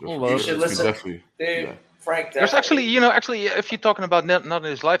 I'll listen to it. You should listen. Definitely. Dude, Yeah. Frank definitely. There's actually, if you're talking about Not in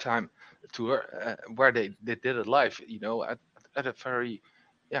His Lifetime tour, where they did it live, at a very,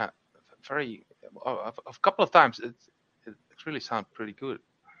 a couple of times, it really sounded pretty good.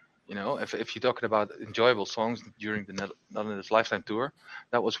 If you're talking about enjoyable songs during the Not in His Lifetime tour,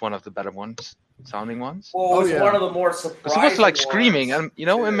 that was one of the better sounding ones. Well, it was one of the more surprising. Because it was like screaming, ones,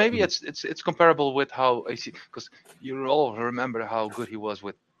 and maybe it's comparable with how because you all remember how good he was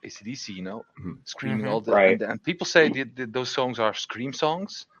with AC/DC, screaming all the right. and people say those songs are scream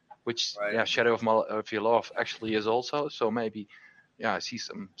songs, which Shadow of Your Love actually is also. So maybe, I see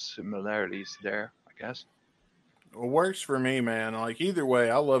some similarities there, I guess. It works for me, man. Like either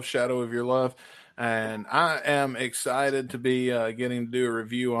way, I love Shadow of Your Love, and I am excited to be getting to do a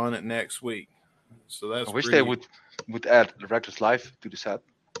review on it next week. So that's. I wish they would add the Reckless Life to the set.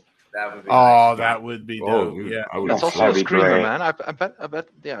 That would be. Oh, nice. That would be dope. Yeah, that's also a screamer, man. I bet.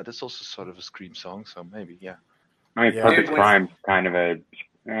 Yeah, that's also sort of a scream song. So maybe, yeah. I mean, Perfect Crime's kind of a.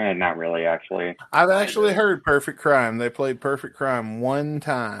 Not really, actually. I've actually heard Perfect Crime. They played Perfect Crime one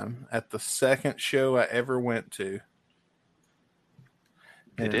time at the second show I ever went to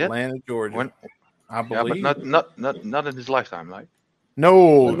in Atlanta, Georgia. I believe. Yeah, but not in his lifetime, like.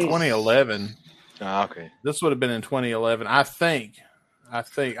 No, 2011. Okay. This would have been in 2011. I think.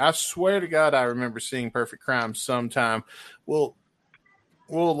 I swear to God, I remember seeing Perfect Crime sometime. We'll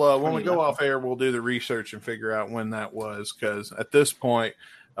when we go off air, we'll do the research and figure out when that was. Because at this point,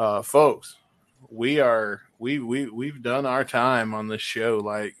 folks, we've done our time on this show.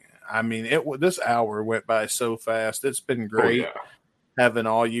 Like, I mean, this hour went by so fast. It's been great having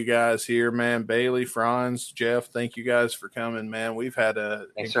all you guys here, man. Bailey, Franz, Jeff, thank you guys for coming, man. We've had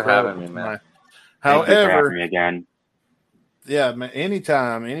thanks for having me, man. However, me again. Yeah, man,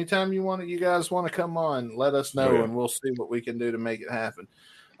 anytime you guys want to come on, let us know and we'll see what we can do to make it happen.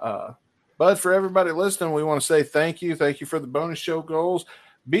 But for everybody listening, we want to say thank you. Thank you for the bonus show goals.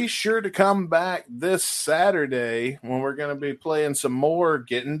 Be sure to come back this Saturday when we're going to be playing some more.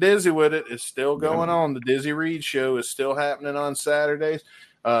 Getting Dizzy with it is still going on. The Dizzy Reed show is still happening on Saturdays.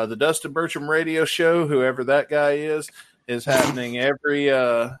 The Dustin Bertram radio show, whoever that guy is happening every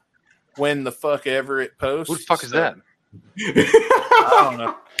when the fuck ever it posts. Who the fuck is that? I don't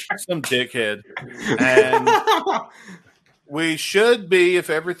know. Some dickhead. And we should be, if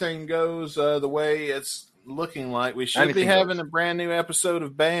everything goes the way it's looking like, we should be having a brand new episode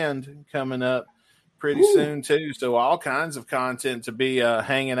of Band coming up pretty soon too. So all kinds of content to be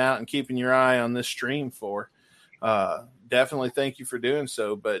hanging out and keeping your eye on this stream for. Definitely thank you for doing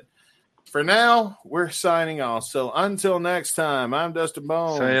so. But for now, we're signing off. So until next time, I'm Dustin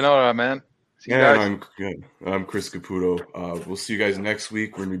Bones. Sayonara, man. And I'm Chris Caputo. We'll see you guys next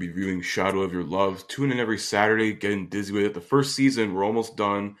week. We're going to be reviewing Shadow of Your Love. Tune in every Saturday, getting dizzy with it. The first season, we're almost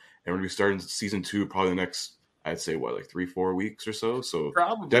done, and we're going to be starting season 2 probably the next, I'd say, 3-4 weeks or so. So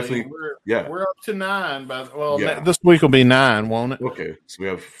probably definitely, we're up to 9. This week will be 9, won't it? Okay, so we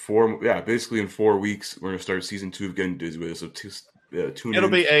have 4. Yeah, basically in 4 weeks, we're going to start season 2 of Getting Dizzy with it. So tune in. It'll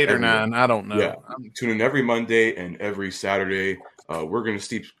be 8 or 9. I don't know. Yeah, tune in every Monday and every Saturday. We're going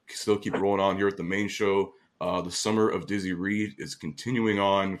to still keep rolling on here at the main show. The Summer of Dizzy Reed is continuing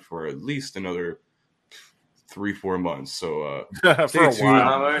on for at least another 3-4 months. So stay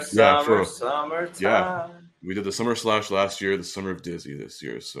tuned. Summertime. Yeah, we did the Summer Slash last year, the Summer of Dizzy this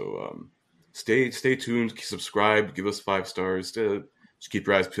year. So stay tuned, subscribe, give us 5 stars. Just keep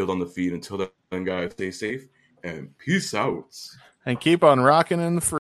your eyes peeled on the feed. Until then, guys, stay safe and peace out. And keep on rocking in the free.